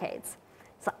several decades.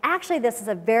 So actually, this is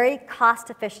a very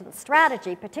cost-efficient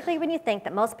strategy, particularly when you think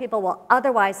that most people will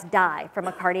otherwise die from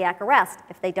a cardiac arrest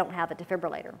if they don't have a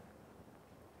defibrillator.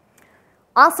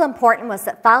 Also important was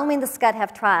that following the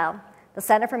SCUD-HEF trial, the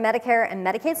Center for Medicare and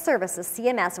Medicaid Services,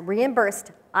 CMS,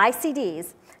 reimbursed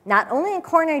ICDs not only in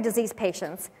coronary disease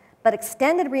patients, but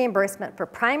extended reimbursement for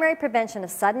primary prevention of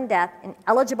sudden death in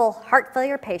eligible heart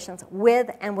failure patients with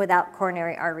and without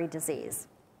coronary artery disease.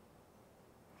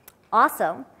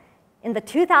 Also, in the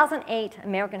 2008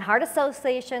 American Heart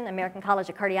Association, American College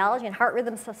of Cardiology, and Heart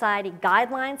Rhythm Society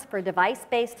guidelines for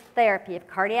device-based therapy of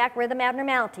cardiac rhythm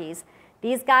abnormalities,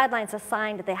 these guidelines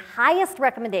assigned the highest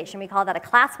recommendation, we call that a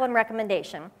Class 1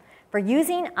 recommendation, for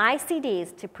using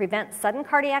ICDs to prevent sudden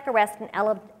cardiac arrest in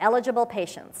eligible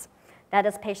patients. That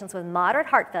is, patients with moderate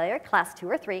heart failure, Class 2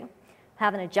 or 3,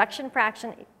 have an ejection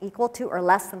fraction equal to or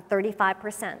less than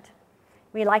 35%.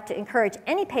 We like to encourage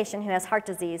any patient who has heart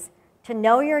disease to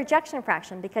know your ejection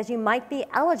fraction because you might be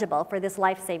eligible for this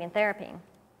life-saving therapy.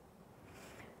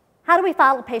 How do we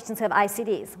follow patients who have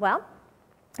ICDs? Well,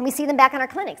 we see them back in our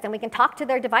clinics, and we can talk to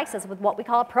their devices with what we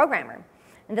call a programmer.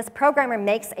 And this programmer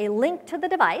makes a link to the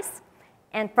device,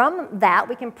 and from that,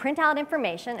 we can print out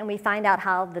information, and we find out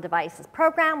how the device is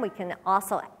programmed. We can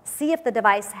also see if the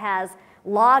device has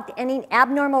logged any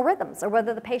abnormal rhythms or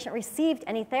whether the patient received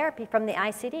any therapy from the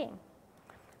ICD.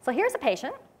 So here's a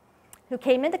patient who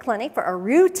came into clinic for a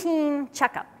routine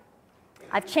checkup.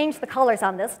 I've changed the colors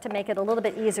on this to make it a little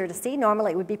bit easier to see.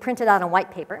 Normally, it would be printed out on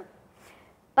white paper.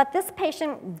 But this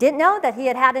patient didn't know that he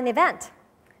had had an event,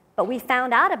 but we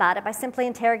found out about it by simply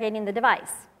interrogating the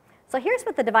device. So here's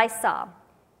what the device saw.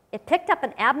 It picked up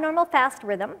an abnormal fast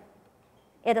rhythm.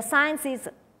 It assigns these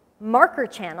marker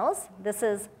channels. This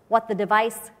is what the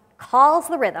device calls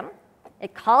the rhythm.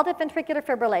 It called it ventricular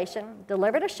fibrillation,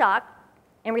 delivered a shock,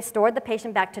 and restored the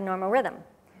patient back to normal rhythm.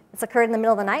 This occurred in the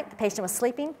middle of the night. The patient was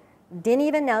sleeping, didn't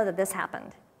even know that this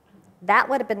happened. That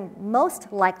would have been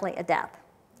most likely a death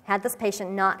had this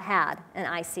patient not had an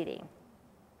ICD.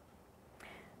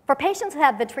 For patients who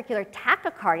have ventricular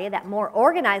tachycardia, that more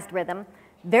organized rhythm,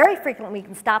 very frequently we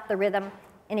can stop the rhythm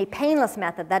in a painless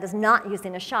method that is not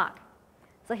using a shock.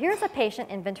 So here's a patient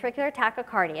in ventricular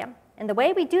tachycardia, and the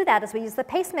way we do that is we use the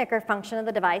pacemaker function of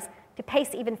the device to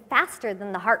pace even faster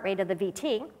than the heart rate of the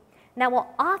VT. Now we'll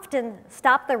often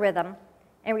stop the rhythm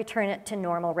and return it to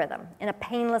normal rhythm in a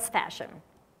painless fashion.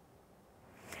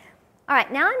 All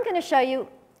right, now I'm going to show you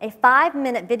a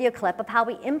 5-minute video clip of how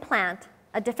we implant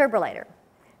a defibrillator.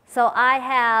 So I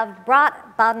have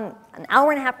brought about an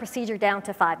hour-and-a-half procedure down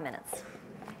to 5 minutes.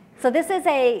 So this is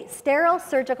a sterile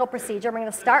surgical procedure. We're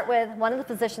going to start with one of the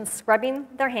physicians scrubbing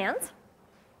their hands.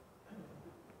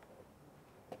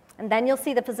 And then you'll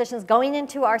see the physicians going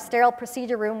into our sterile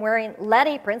procedure room wearing lead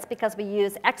aprons because we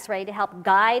use X-ray to help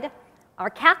guide our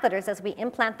catheters as we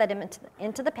implant them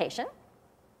into the patient.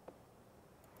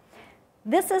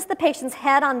 This is the patient's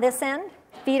head on this end,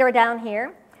 feet are down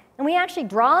here, and we actually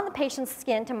draw on the patient's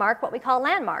skin to mark what we call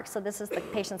landmarks. So this is the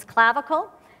patient's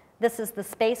clavicle, this is the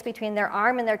space between their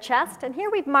arm and their chest, and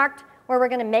here we've marked where we're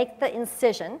going to make the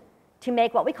incision to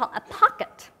make what we call a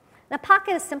pocket. And a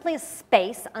pocket is simply a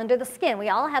space under the skin. We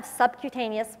all have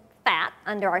subcutaneous fat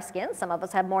under our skin. Some of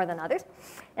us have more than others.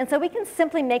 And so we can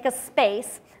simply make a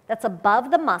space that's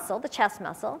above the muscle, the chest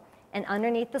muscle, and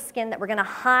underneath the skin that we're going to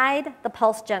hide the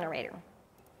pulse generator.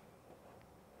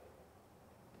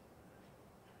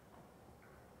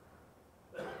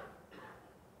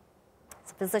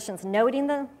 So physicians noting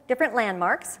the different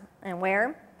landmarks and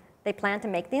where they plan to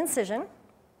make the incision.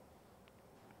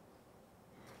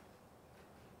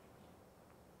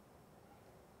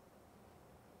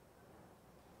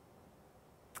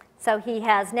 So he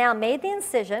has now made the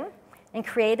incision and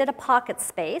created a pocket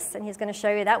space, and he's going to show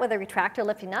you that with a retractor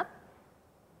lifting up.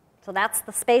 So that's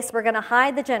the space we're going to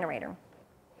hide the generator.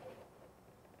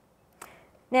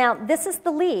 Now, this is the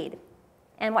lead,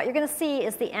 and what you're going to see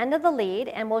is the end of the lead,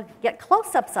 and we'll get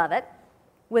close-ups of it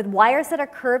with wires that are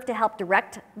curved to help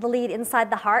direct the lead inside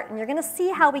the heart, and you're going to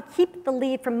see how we keep the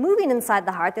lead from moving inside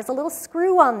the heart. There's a little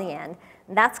screw on the end,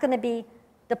 and that's going to be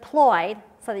deployed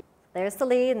so that there's the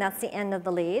lead, and that's the end of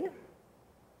the lead.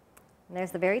 And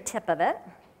there's the very tip of it.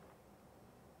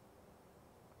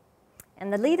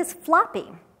 And the lead is floppy.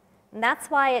 And that's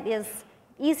why it is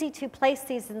easy to place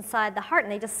these inside the heart,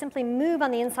 and they just simply move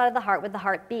on the inside of the heart with the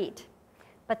heartbeat.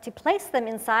 But to place them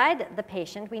inside the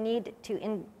patient, we need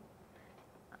to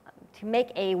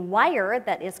make a wire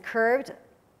that is curved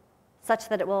such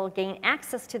that it will gain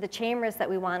access to the chambers that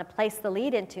we want to place the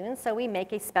lead into, and so we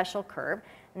make a special curve,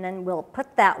 and then we'll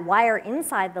put that wire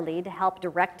inside the lead to help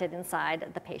direct it inside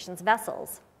the patient's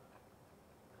vessels.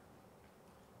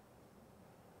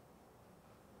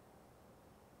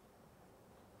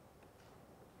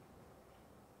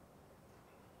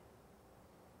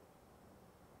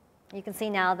 You can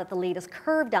see now that the lead is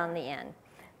curved on the end.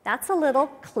 That's a little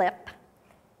clip,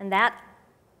 and that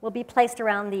will be placed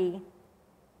around the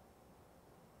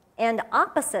end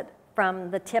opposite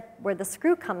from the tip where the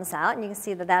screw comes out, and you can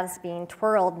see that that is being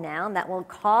twirled now, and that will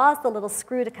cause the little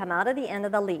screw to come out of the end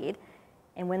of the lead.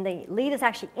 And when the lead is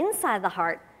actually inside the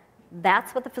heart,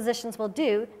 that's what the physicians will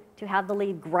do to have the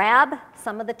lead grab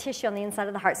some of the tissue on the inside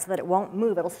of the heart so that it won't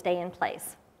move, it'll stay in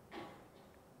place.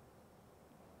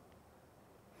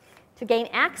 To gain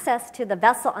access to the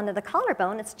vessel under the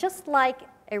collarbone, it's just like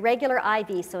a regular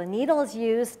IV. So a needle is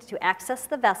used to access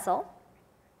the vessel.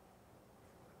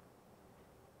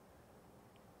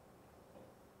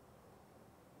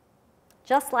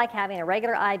 Just like having a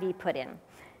regular IV put in.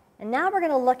 And now we're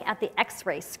going to look at the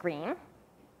X-ray screen.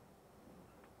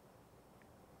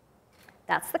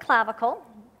 That's the clavicle.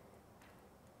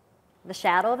 The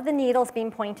shadow of the needle is being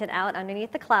pointed out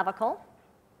underneath the clavicle.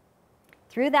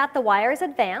 Through that, the wire is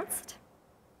advanced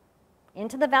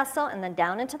into the vessel and then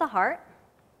down into the heart.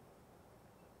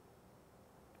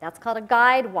 That's called a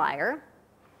guide wire.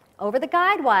 Over the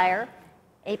guide wire,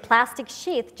 a plastic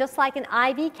sheath, just like an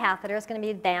IV catheter, is going to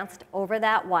be advanced over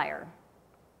that wire.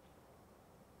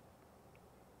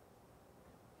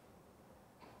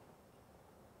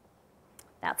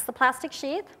 That's the plastic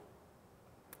sheath.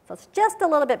 So it's just a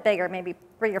little bit bigger, maybe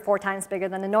 3 or 4 times bigger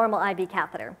than a normal IV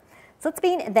catheter. So it's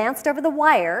being advanced over the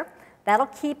wire. That'll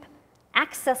keep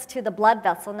access to the blood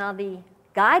vessel. Now the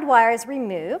guide wire is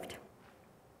removed.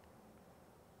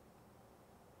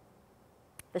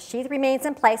 The sheath remains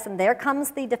in place, and there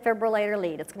comes the defibrillator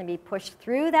lead. It's going to be pushed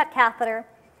through that catheter,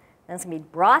 and it's going to be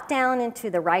brought down into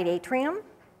the right atrium,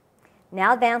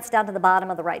 now advanced down to the bottom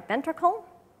of the right ventricle.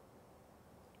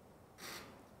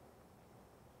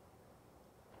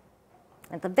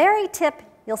 At the very tip,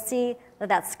 you'll see that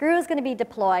that screw is going to be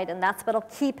deployed, and that's what will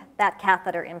keep that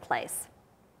catheter in place.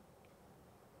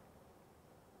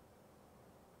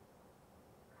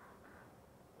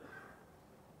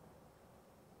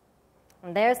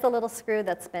 And there's the little screw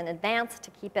that's been advanced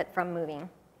to keep it from moving.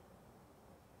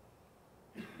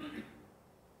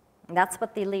 And that's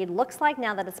what the lead looks like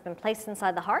now that it's been placed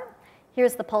inside the heart.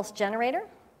 Here's the pulse generator.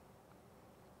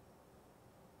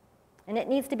 And it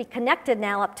needs to be connected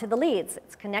now up to the leads.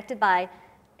 It's connected by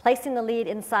placing the lead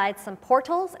inside some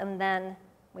portals, and then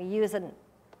we use a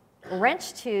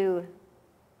wrench to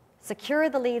secure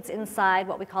the leads inside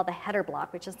what we call the header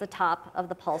block, which is the top of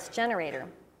the pulse generator.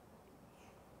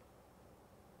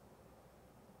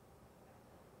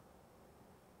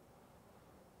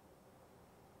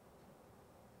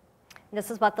 This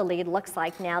is what the lead looks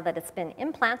like now that it's been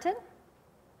implanted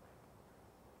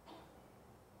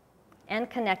and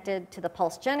connected to the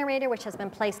pulse generator, which has been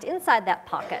placed inside that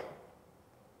pocket.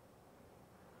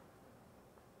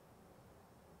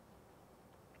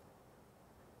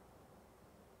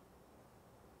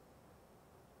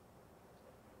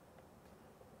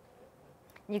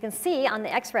 You can see on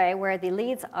the x-ray where the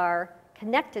leads are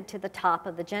connected to the top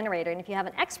of the generator. And if you have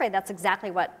an x-ray, that's exactly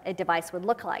what a device would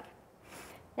look like.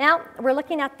 Now, we're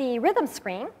looking at the rhythm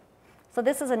screen. So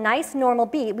this is a nice normal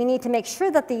beat. We need to make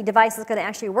sure that the device is going to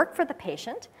actually work for the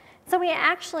patient. So we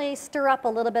actually stir up a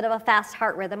little bit of a fast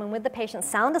heart rhythm, and with the patient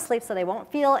sound asleep so they won't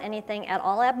feel anything at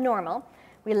all abnormal,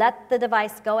 we let the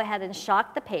device go ahead and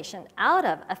shock the patient out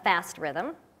of a fast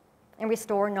rhythm and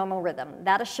restore normal rhythm.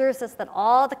 That assures us that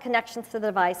all the connections to the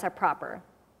device are proper.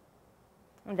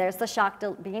 And there's the shock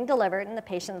being delivered, and the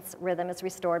patient's rhythm is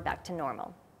restored back to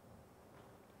normal.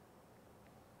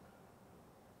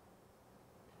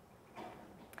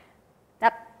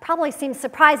 That probably seems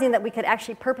surprising that we could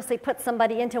actually purposely put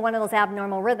somebody into one of those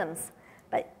abnormal rhythms.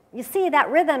 But you see, that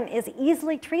rhythm is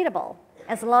easily treatable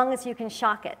as long as you can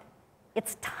shock it.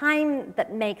 It's time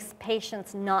that makes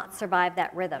patients not survive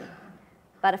that rhythm.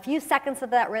 But a few seconds of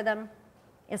that rhythm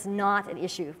is not an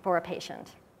issue for a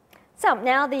patient. So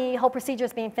now the whole procedure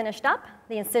is being finished up.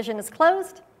 The incision is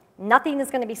closed. Nothing is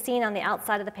going to be seen on the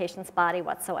outside of the patient's body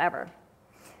whatsoever.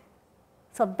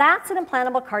 So that's an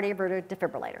implantable cardioverter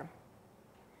defibrillator.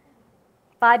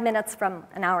 5 minutes from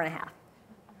an hour and a half.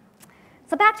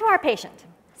 So back to our patient.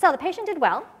 So the patient did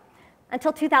well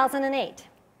until 2008,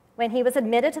 when he was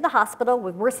admitted to the hospital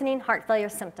with worsening heart failure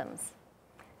symptoms.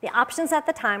 The options at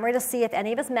the time were to see if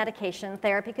any of his medication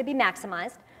therapy could be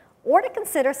maximized, or to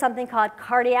consider something called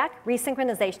cardiac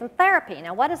resynchronization therapy.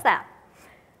 Now, what is that?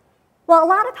 Well, a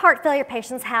lot of heart failure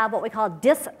patients have what we call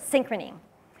dyssynchrony.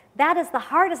 That is, the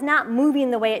heart is not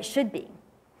moving the way it should be.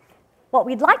 What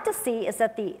we'd like to see is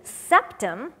that the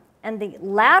septum and the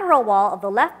lateral wall of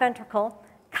the left ventricle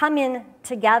come in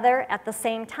together at the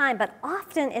same time, but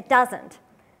often it doesn't.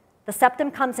 The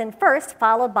septum comes in first,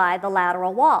 followed by the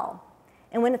lateral wall.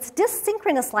 And when it's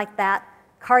dysynchronous like that,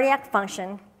 cardiac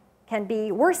function can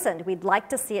be worsened. We'd like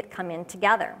to see it come in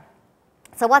together.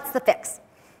 So what's the fix?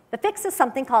 The fix is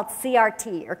something called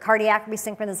CRT, or cardiac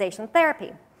resynchronization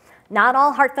therapy. Not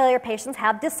all heart failure patients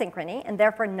have dyssynchrony, and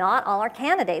therefore not all are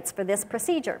candidates for this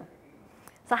procedure.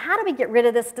 So how do we get rid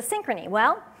of this dyssynchrony?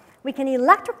 Well, we can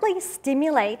electrically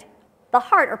stimulate the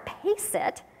heart, or pace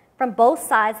it, from both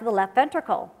sides of the left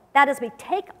ventricle. That is, we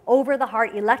take over the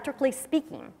heart electrically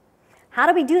speaking. How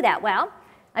do we do that? Well,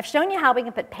 I've shown you how we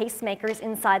can put pacemakers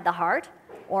inside the heart,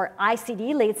 or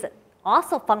ICD leads that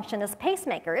also function as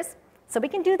pacemakers. So we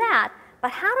can do that,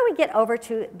 but how do we get over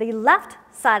to the left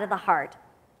side of the heart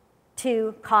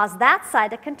to cause that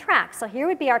side to contract? So here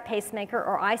would be our pacemaker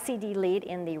or ICD lead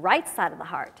in the right side of the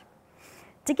heart.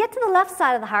 To get to the left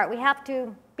side of the heart, we have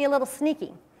to be a little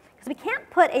sneaky, because we can't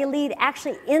put a lead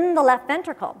actually in the left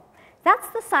ventricle. That's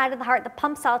the side of the heart that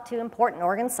pumps out to important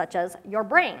organs such as your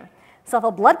brain. So if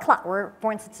a blood clot were,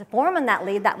 for instance, to form in that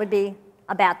lead, that would be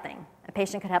a bad thing. A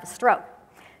patient could have a stroke.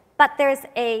 But there's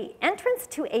an entrance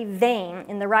to a vein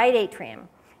in the right atrium,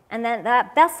 and then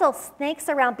that vessel snakes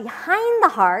around behind the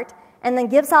heart and then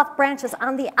gives off branches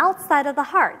on the outside of the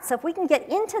heart. So if we can get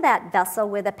into that vessel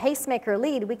with a pacemaker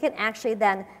lead, we can actually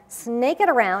then snake it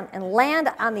around and land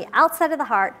on the outside of the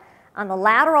heart, on the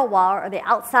lateral wall or the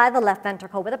outside of the left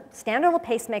ventricle with a standard little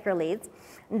pacemaker leads.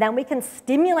 And then we can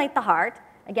stimulate the heart.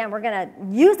 Again, we're going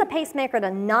to use the pacemaker in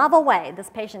a novel way. This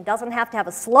patient doesn't have to have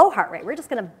a slow heart rate. We're just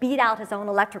going to beat out his own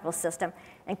electrical system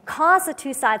and cause the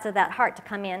two sides of that heart to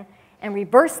come in and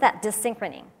reverse that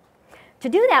dyssynchrony. To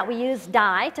do that, we use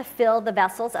dye to fill the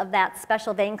vessels of that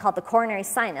special vein called the coronary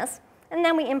sinus, and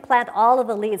then we implant all of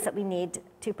the leads that we need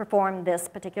to perform this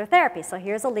particular therapy. So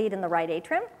here's a lead in the right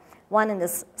atrium, one in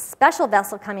this special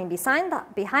vessel coming behind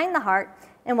the heart,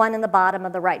 and one in the bottom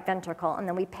of the right ventricle, and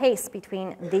then we pace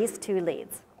between these two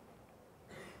leads.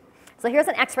 So here's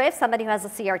an x-ray of somebody who has a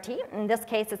CRT. In this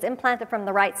case, it's implanted from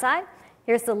the right side.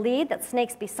 Here's the lead that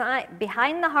snakes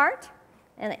behind the heart,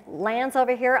 and it lands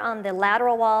over here on the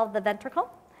lateral wall of the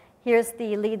ventricle. Here's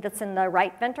the lead that's in the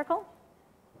right ventricle,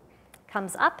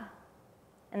 comes up,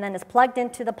 and then is plugged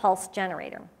into the pulse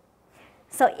generator.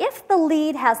 So if the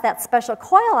lead has that special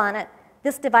coil on it,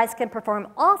 this device can perform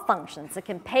all functions. It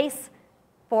can pace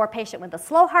for a patient with a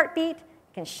slow heartbeat,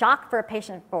 it can shock for a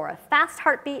patient for a fast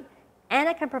heartbeat, and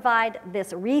it can provide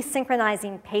this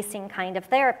resynchronizing pacing kind of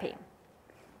therapy.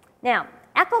 Now,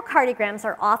 echocardiograms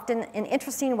are often an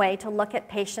interesting way to look at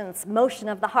patients' motion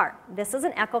of the heart. This is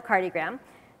an echocardiogram.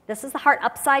 This is the heart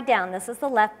upside down. This is the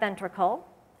left ventricle.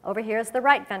 Over here is the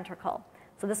right ventricle.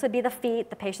 So this would be the feet.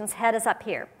 The patient's head is up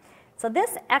here. So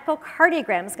this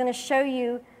echocardiogram is going to show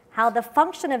you how the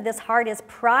function of this heart is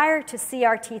prior to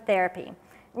CRT therapy.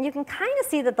 And you can kind of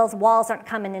see that those walls aren't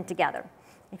coming in together.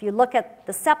 If you look at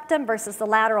the septum versus the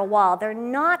lateral wall, they're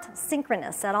not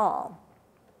synchronous at all.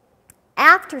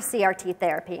 After CRT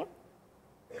therapy,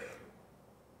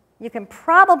 you can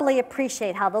probably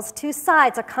appreciate how those two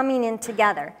sides are coming in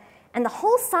together. And the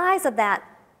whole size of that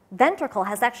ventricle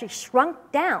has actually shrunk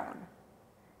down.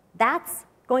 That's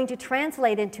going to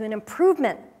translate into an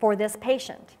improvement for this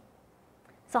patient.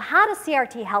 So how does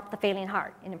CRT help the failing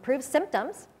heart? It improves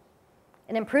symptoms,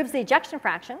 it improves the ejection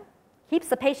fraction, keeps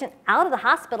the patient out of the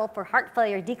hospital for heart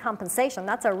failure decompensation.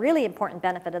 That's a really important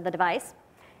benefit of the device.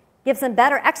 Gives them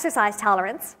better exercise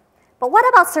tolerance. But what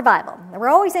about survival? And we're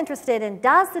always interested in,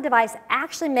 does the device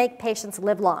actually make patients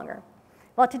live longer?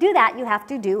 Well, to do that, you have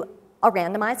to do a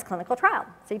randomized clinical trial.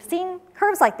 So you've seen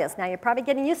curves like this. Now you're probably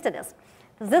getting used to this.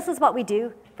 This is what we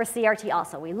do for CRT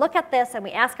also. We look at this and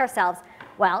we ask ourselves,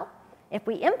 well, if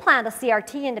we implant a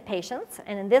CRT into patients,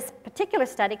 and in this particular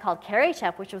study called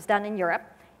CARE-HF, which was done in Europe,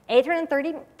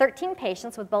 813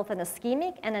 patients with both an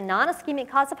ischemic and a non-ischemic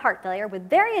cause of heart failure with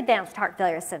very advanced heart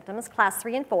failure symptoms, class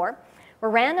 3 and 4, were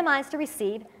randomized to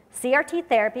receive CRT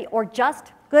therapy or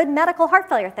just good medical heart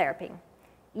failure therapy.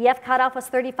 EF cutoff was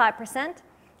 35%,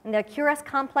 and the QRS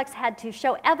complex had to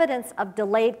show evidence of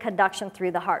delayed conduction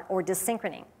through the heart, or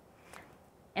dysynchrony.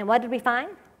 And what did we find?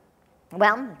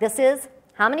 Well, this is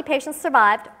how many patients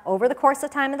survived over the course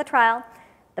of time of the trial.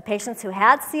 The patients who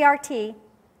had CRT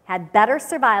had better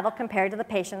survival compared to the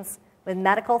patients with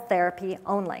medical therapy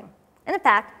only. And in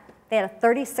fact, they had a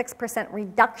 36%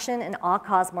 reduction in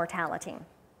all-cause mortality.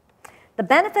 The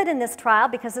benefit in this trial,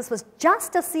 because this was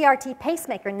just a CRT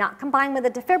pacemaker not combined with a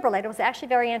defibrillator, was actually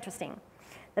very interesting.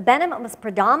 The benefit was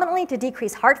predominantly to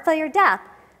decrease heart failure death,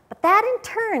 but that in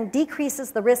turn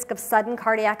decreases the risk of sudden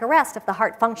cardiac arrest if the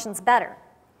heart functions better.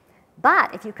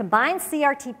 But if you combine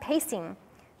CRT pacing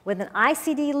with an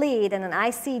ICD lead and an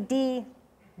ICD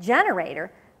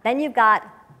generator, then you've got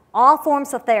all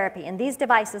forms of therapy, and these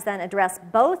devices then address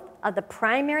both of the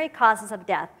primary causes of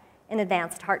death in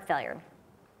advanced heart failure.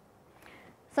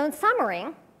 So in summary,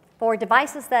 for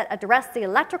devices that address the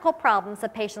electrical problems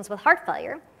of patients with heart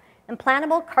failure,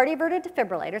 implantable cardioverter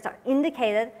defibrillators are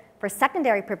indicated for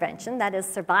secondary prevention, that is,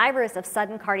 survivors of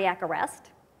sudden cardiac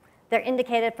arrest. They're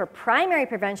indicated for primary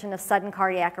prevention of sudden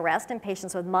cardiac arrest in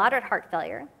patients with moderate heart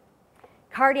failure.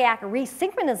 Cardiac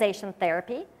resynchronization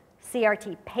therapy,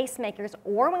 CRT pacemakers,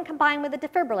 or when combined with a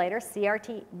defibrillator,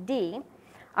 CRT-D,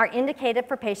 are indicated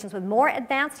for patients with more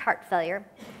advanced heart failure.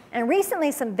 And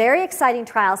recently, some very exciting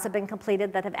trials have been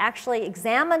completed that have actually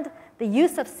examined the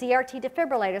use of CRT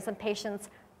defibrillators in patients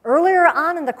earlier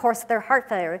on in the course of their heart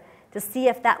failure to see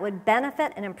if that would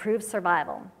benefit and improve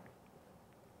survival.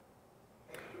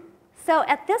 So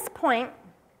at this point,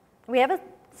 we have a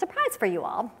surprise for you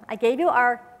all. I gave you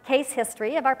our case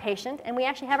history of our patient, and we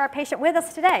actually have our patient with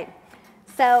us today.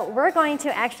 So we're going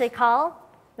to actually call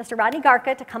Mr. Rodney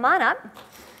Garka to come on up.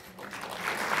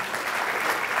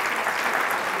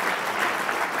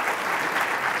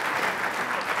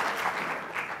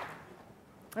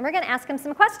 And we're going to ask him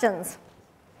some questions.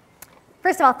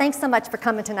 First of all, thanks so much for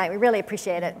coming tonight. We really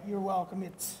appreciate it. You're welcome.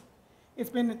 It's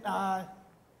been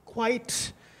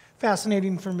quite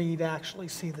fascinating for me to actually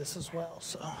see this as well.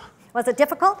 So, was it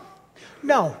difficult?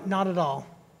 No, not at all.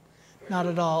 Not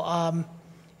at all.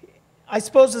 I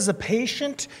suppose as a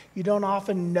patient, you don't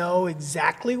often know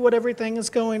exactly what everything is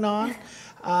going on.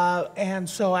 And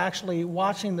so actually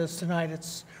watching this tonight,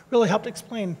 it's really helped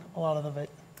explain a lot of it.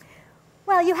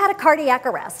 Well, you had a cardiac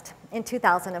arrest in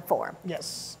 2004.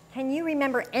 Yes. Can you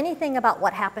remember anything about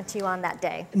what happened to you on that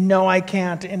day? No, I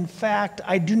can't. In fact,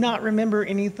 I do not remember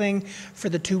anything for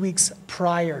the 2 weeks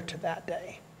prior to that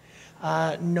day.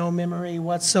 No memory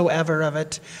whatsoever of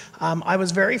it. I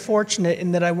was very fortunate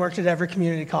in that I worked at Everett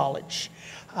Community College,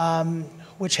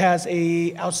 which has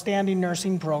an outstanding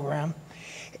nursing program,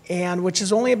 and which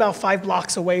is only about 5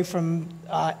 blocks away from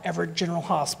Everett General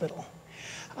Hospital.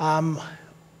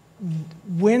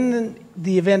 When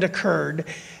the event occurred,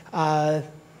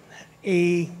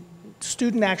 a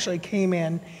student actually came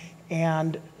in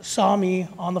and saw me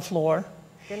on the floor.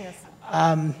 Goodness.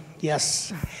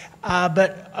 Yes.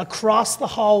 But across the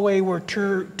hallway were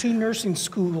two nursing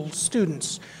school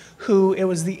students who, it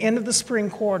was the end of the spring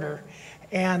quarter,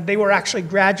 and they were actually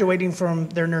graduating from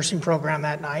their nursing program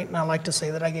that night, and I like to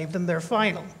say that I gave them their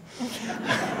final.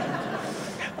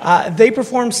 They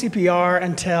performed CPR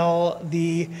until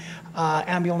the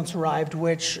ambulance arrived,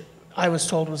 which I was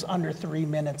told was under 3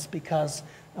 minutes because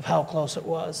of how close it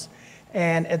was.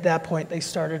 And at that point, they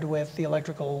started with the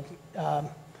electrical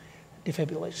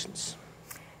defibrillations.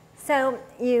 So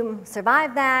you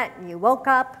survived that, you woke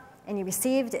up, and you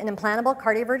received an implantable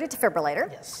cardioverter defibrillator.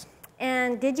 Yes.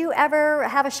 And did you ever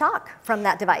have a shock from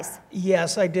that device?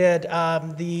 Yes, I did.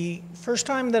 The first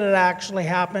time that it actually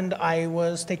happened, I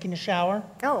was taking a shower.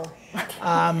 Oh,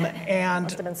 And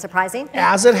must have been surprising.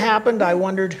 as it happened, I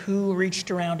wondered who reached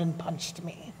around and punched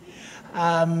me.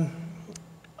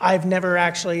 I've never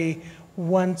actually,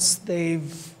 once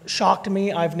they've shocked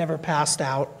me, I've never passed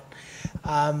out.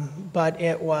 But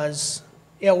it was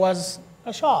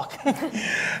a shock.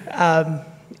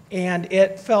 And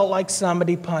it felt like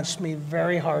somebody punched me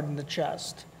very hard in the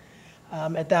chest.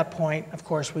 At that point, of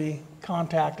course, we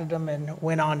contacted them and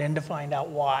went on in to find out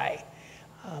why.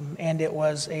 And it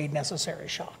was a necessary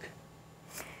shock.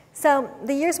 So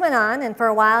the years went on, and for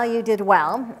a while you did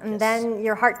well, and then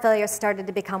your heart failure started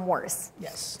to become worse.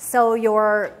 Yes. So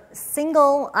your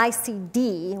single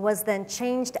ICD was then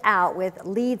changed out with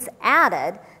leads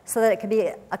added so that it could be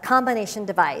a combination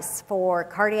device for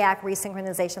cardiac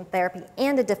resynchronization therapy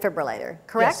and a defibrillator,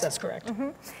 correct? Yes, that's correct. Mm-hmm.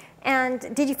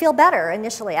 And did you feel better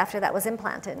initially after that was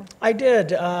implanted? I did.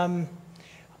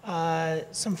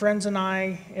 Some friends and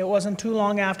I, it wasn't too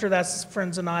long after that,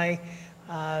 friends and I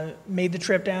made the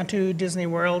trip down to Disney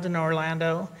World in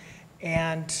Orlando,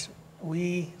 and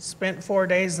we spent 4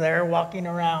 days there walking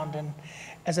around. And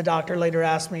as a doctor later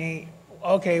asked me,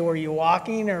 okay, were you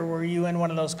walking or were you in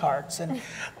one of those carts? And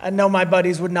I know my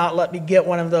buddies would not let me get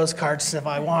one of those carts if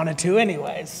I wanted to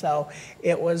anyway. So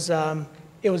it was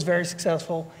very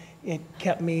successful. It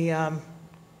kept me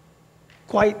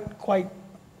quite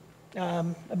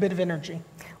a bit of energy.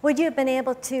 Would you have been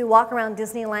able to walk around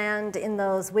Disneyland in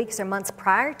those weeks or months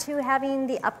prior to having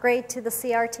the upgrade to the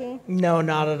CRT? No,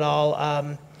 not at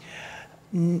all.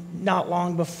 Not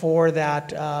long before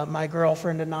that, my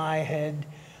girlfriend and I had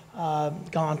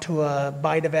gone to a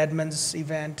Bite of Edmonds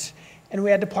event, and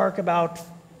we had to park about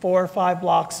 4 or 5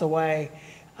 blocks away.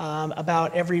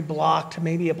 About every block to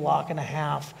maybe a block and a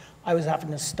half, I was having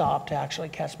to stop to actually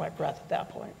catch my breath at that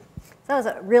point. So it was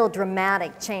a real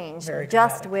dramatic change Very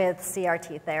just dramatic. with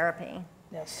CRT therapy.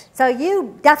 Yes. So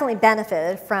you definitely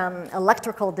benefited from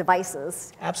electrical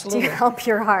devices Absolutely. to help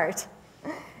your heart.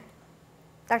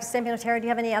 Dr. Stempien-Otero, do you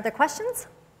have any other questions?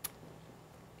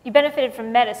 You benefited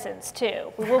from medicines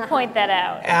too. We will point that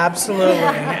out. Absolutely,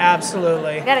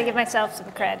 absolutely. I gotta give myself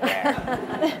some credit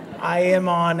there. I am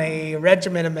on a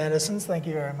regimen of medicines, thank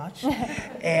you very much.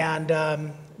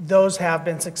 And those have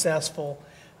been successful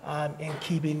in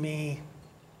keeping me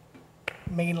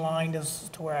mainlined as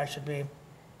to where I should be.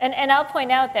 And I'll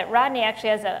point out that Rodney actually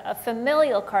has a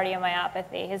familial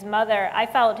cardiomyopathy. His mother, I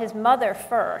followed his mother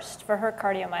first for her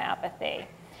cardiomyopathy.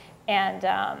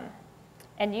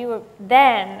 And you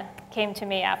then came to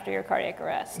me after your cardiac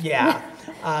arrest. Yeah,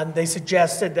 they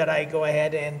suggested that I go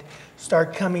ahead and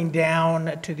start coming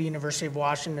down to the University of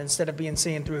Washington instead of being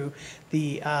seen through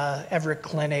the Everett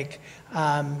Clinic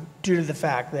due to the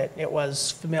fact that it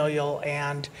was familial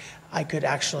and I could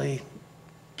actually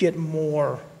get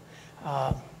more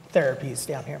therapies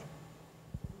down here.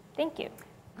 Thank you.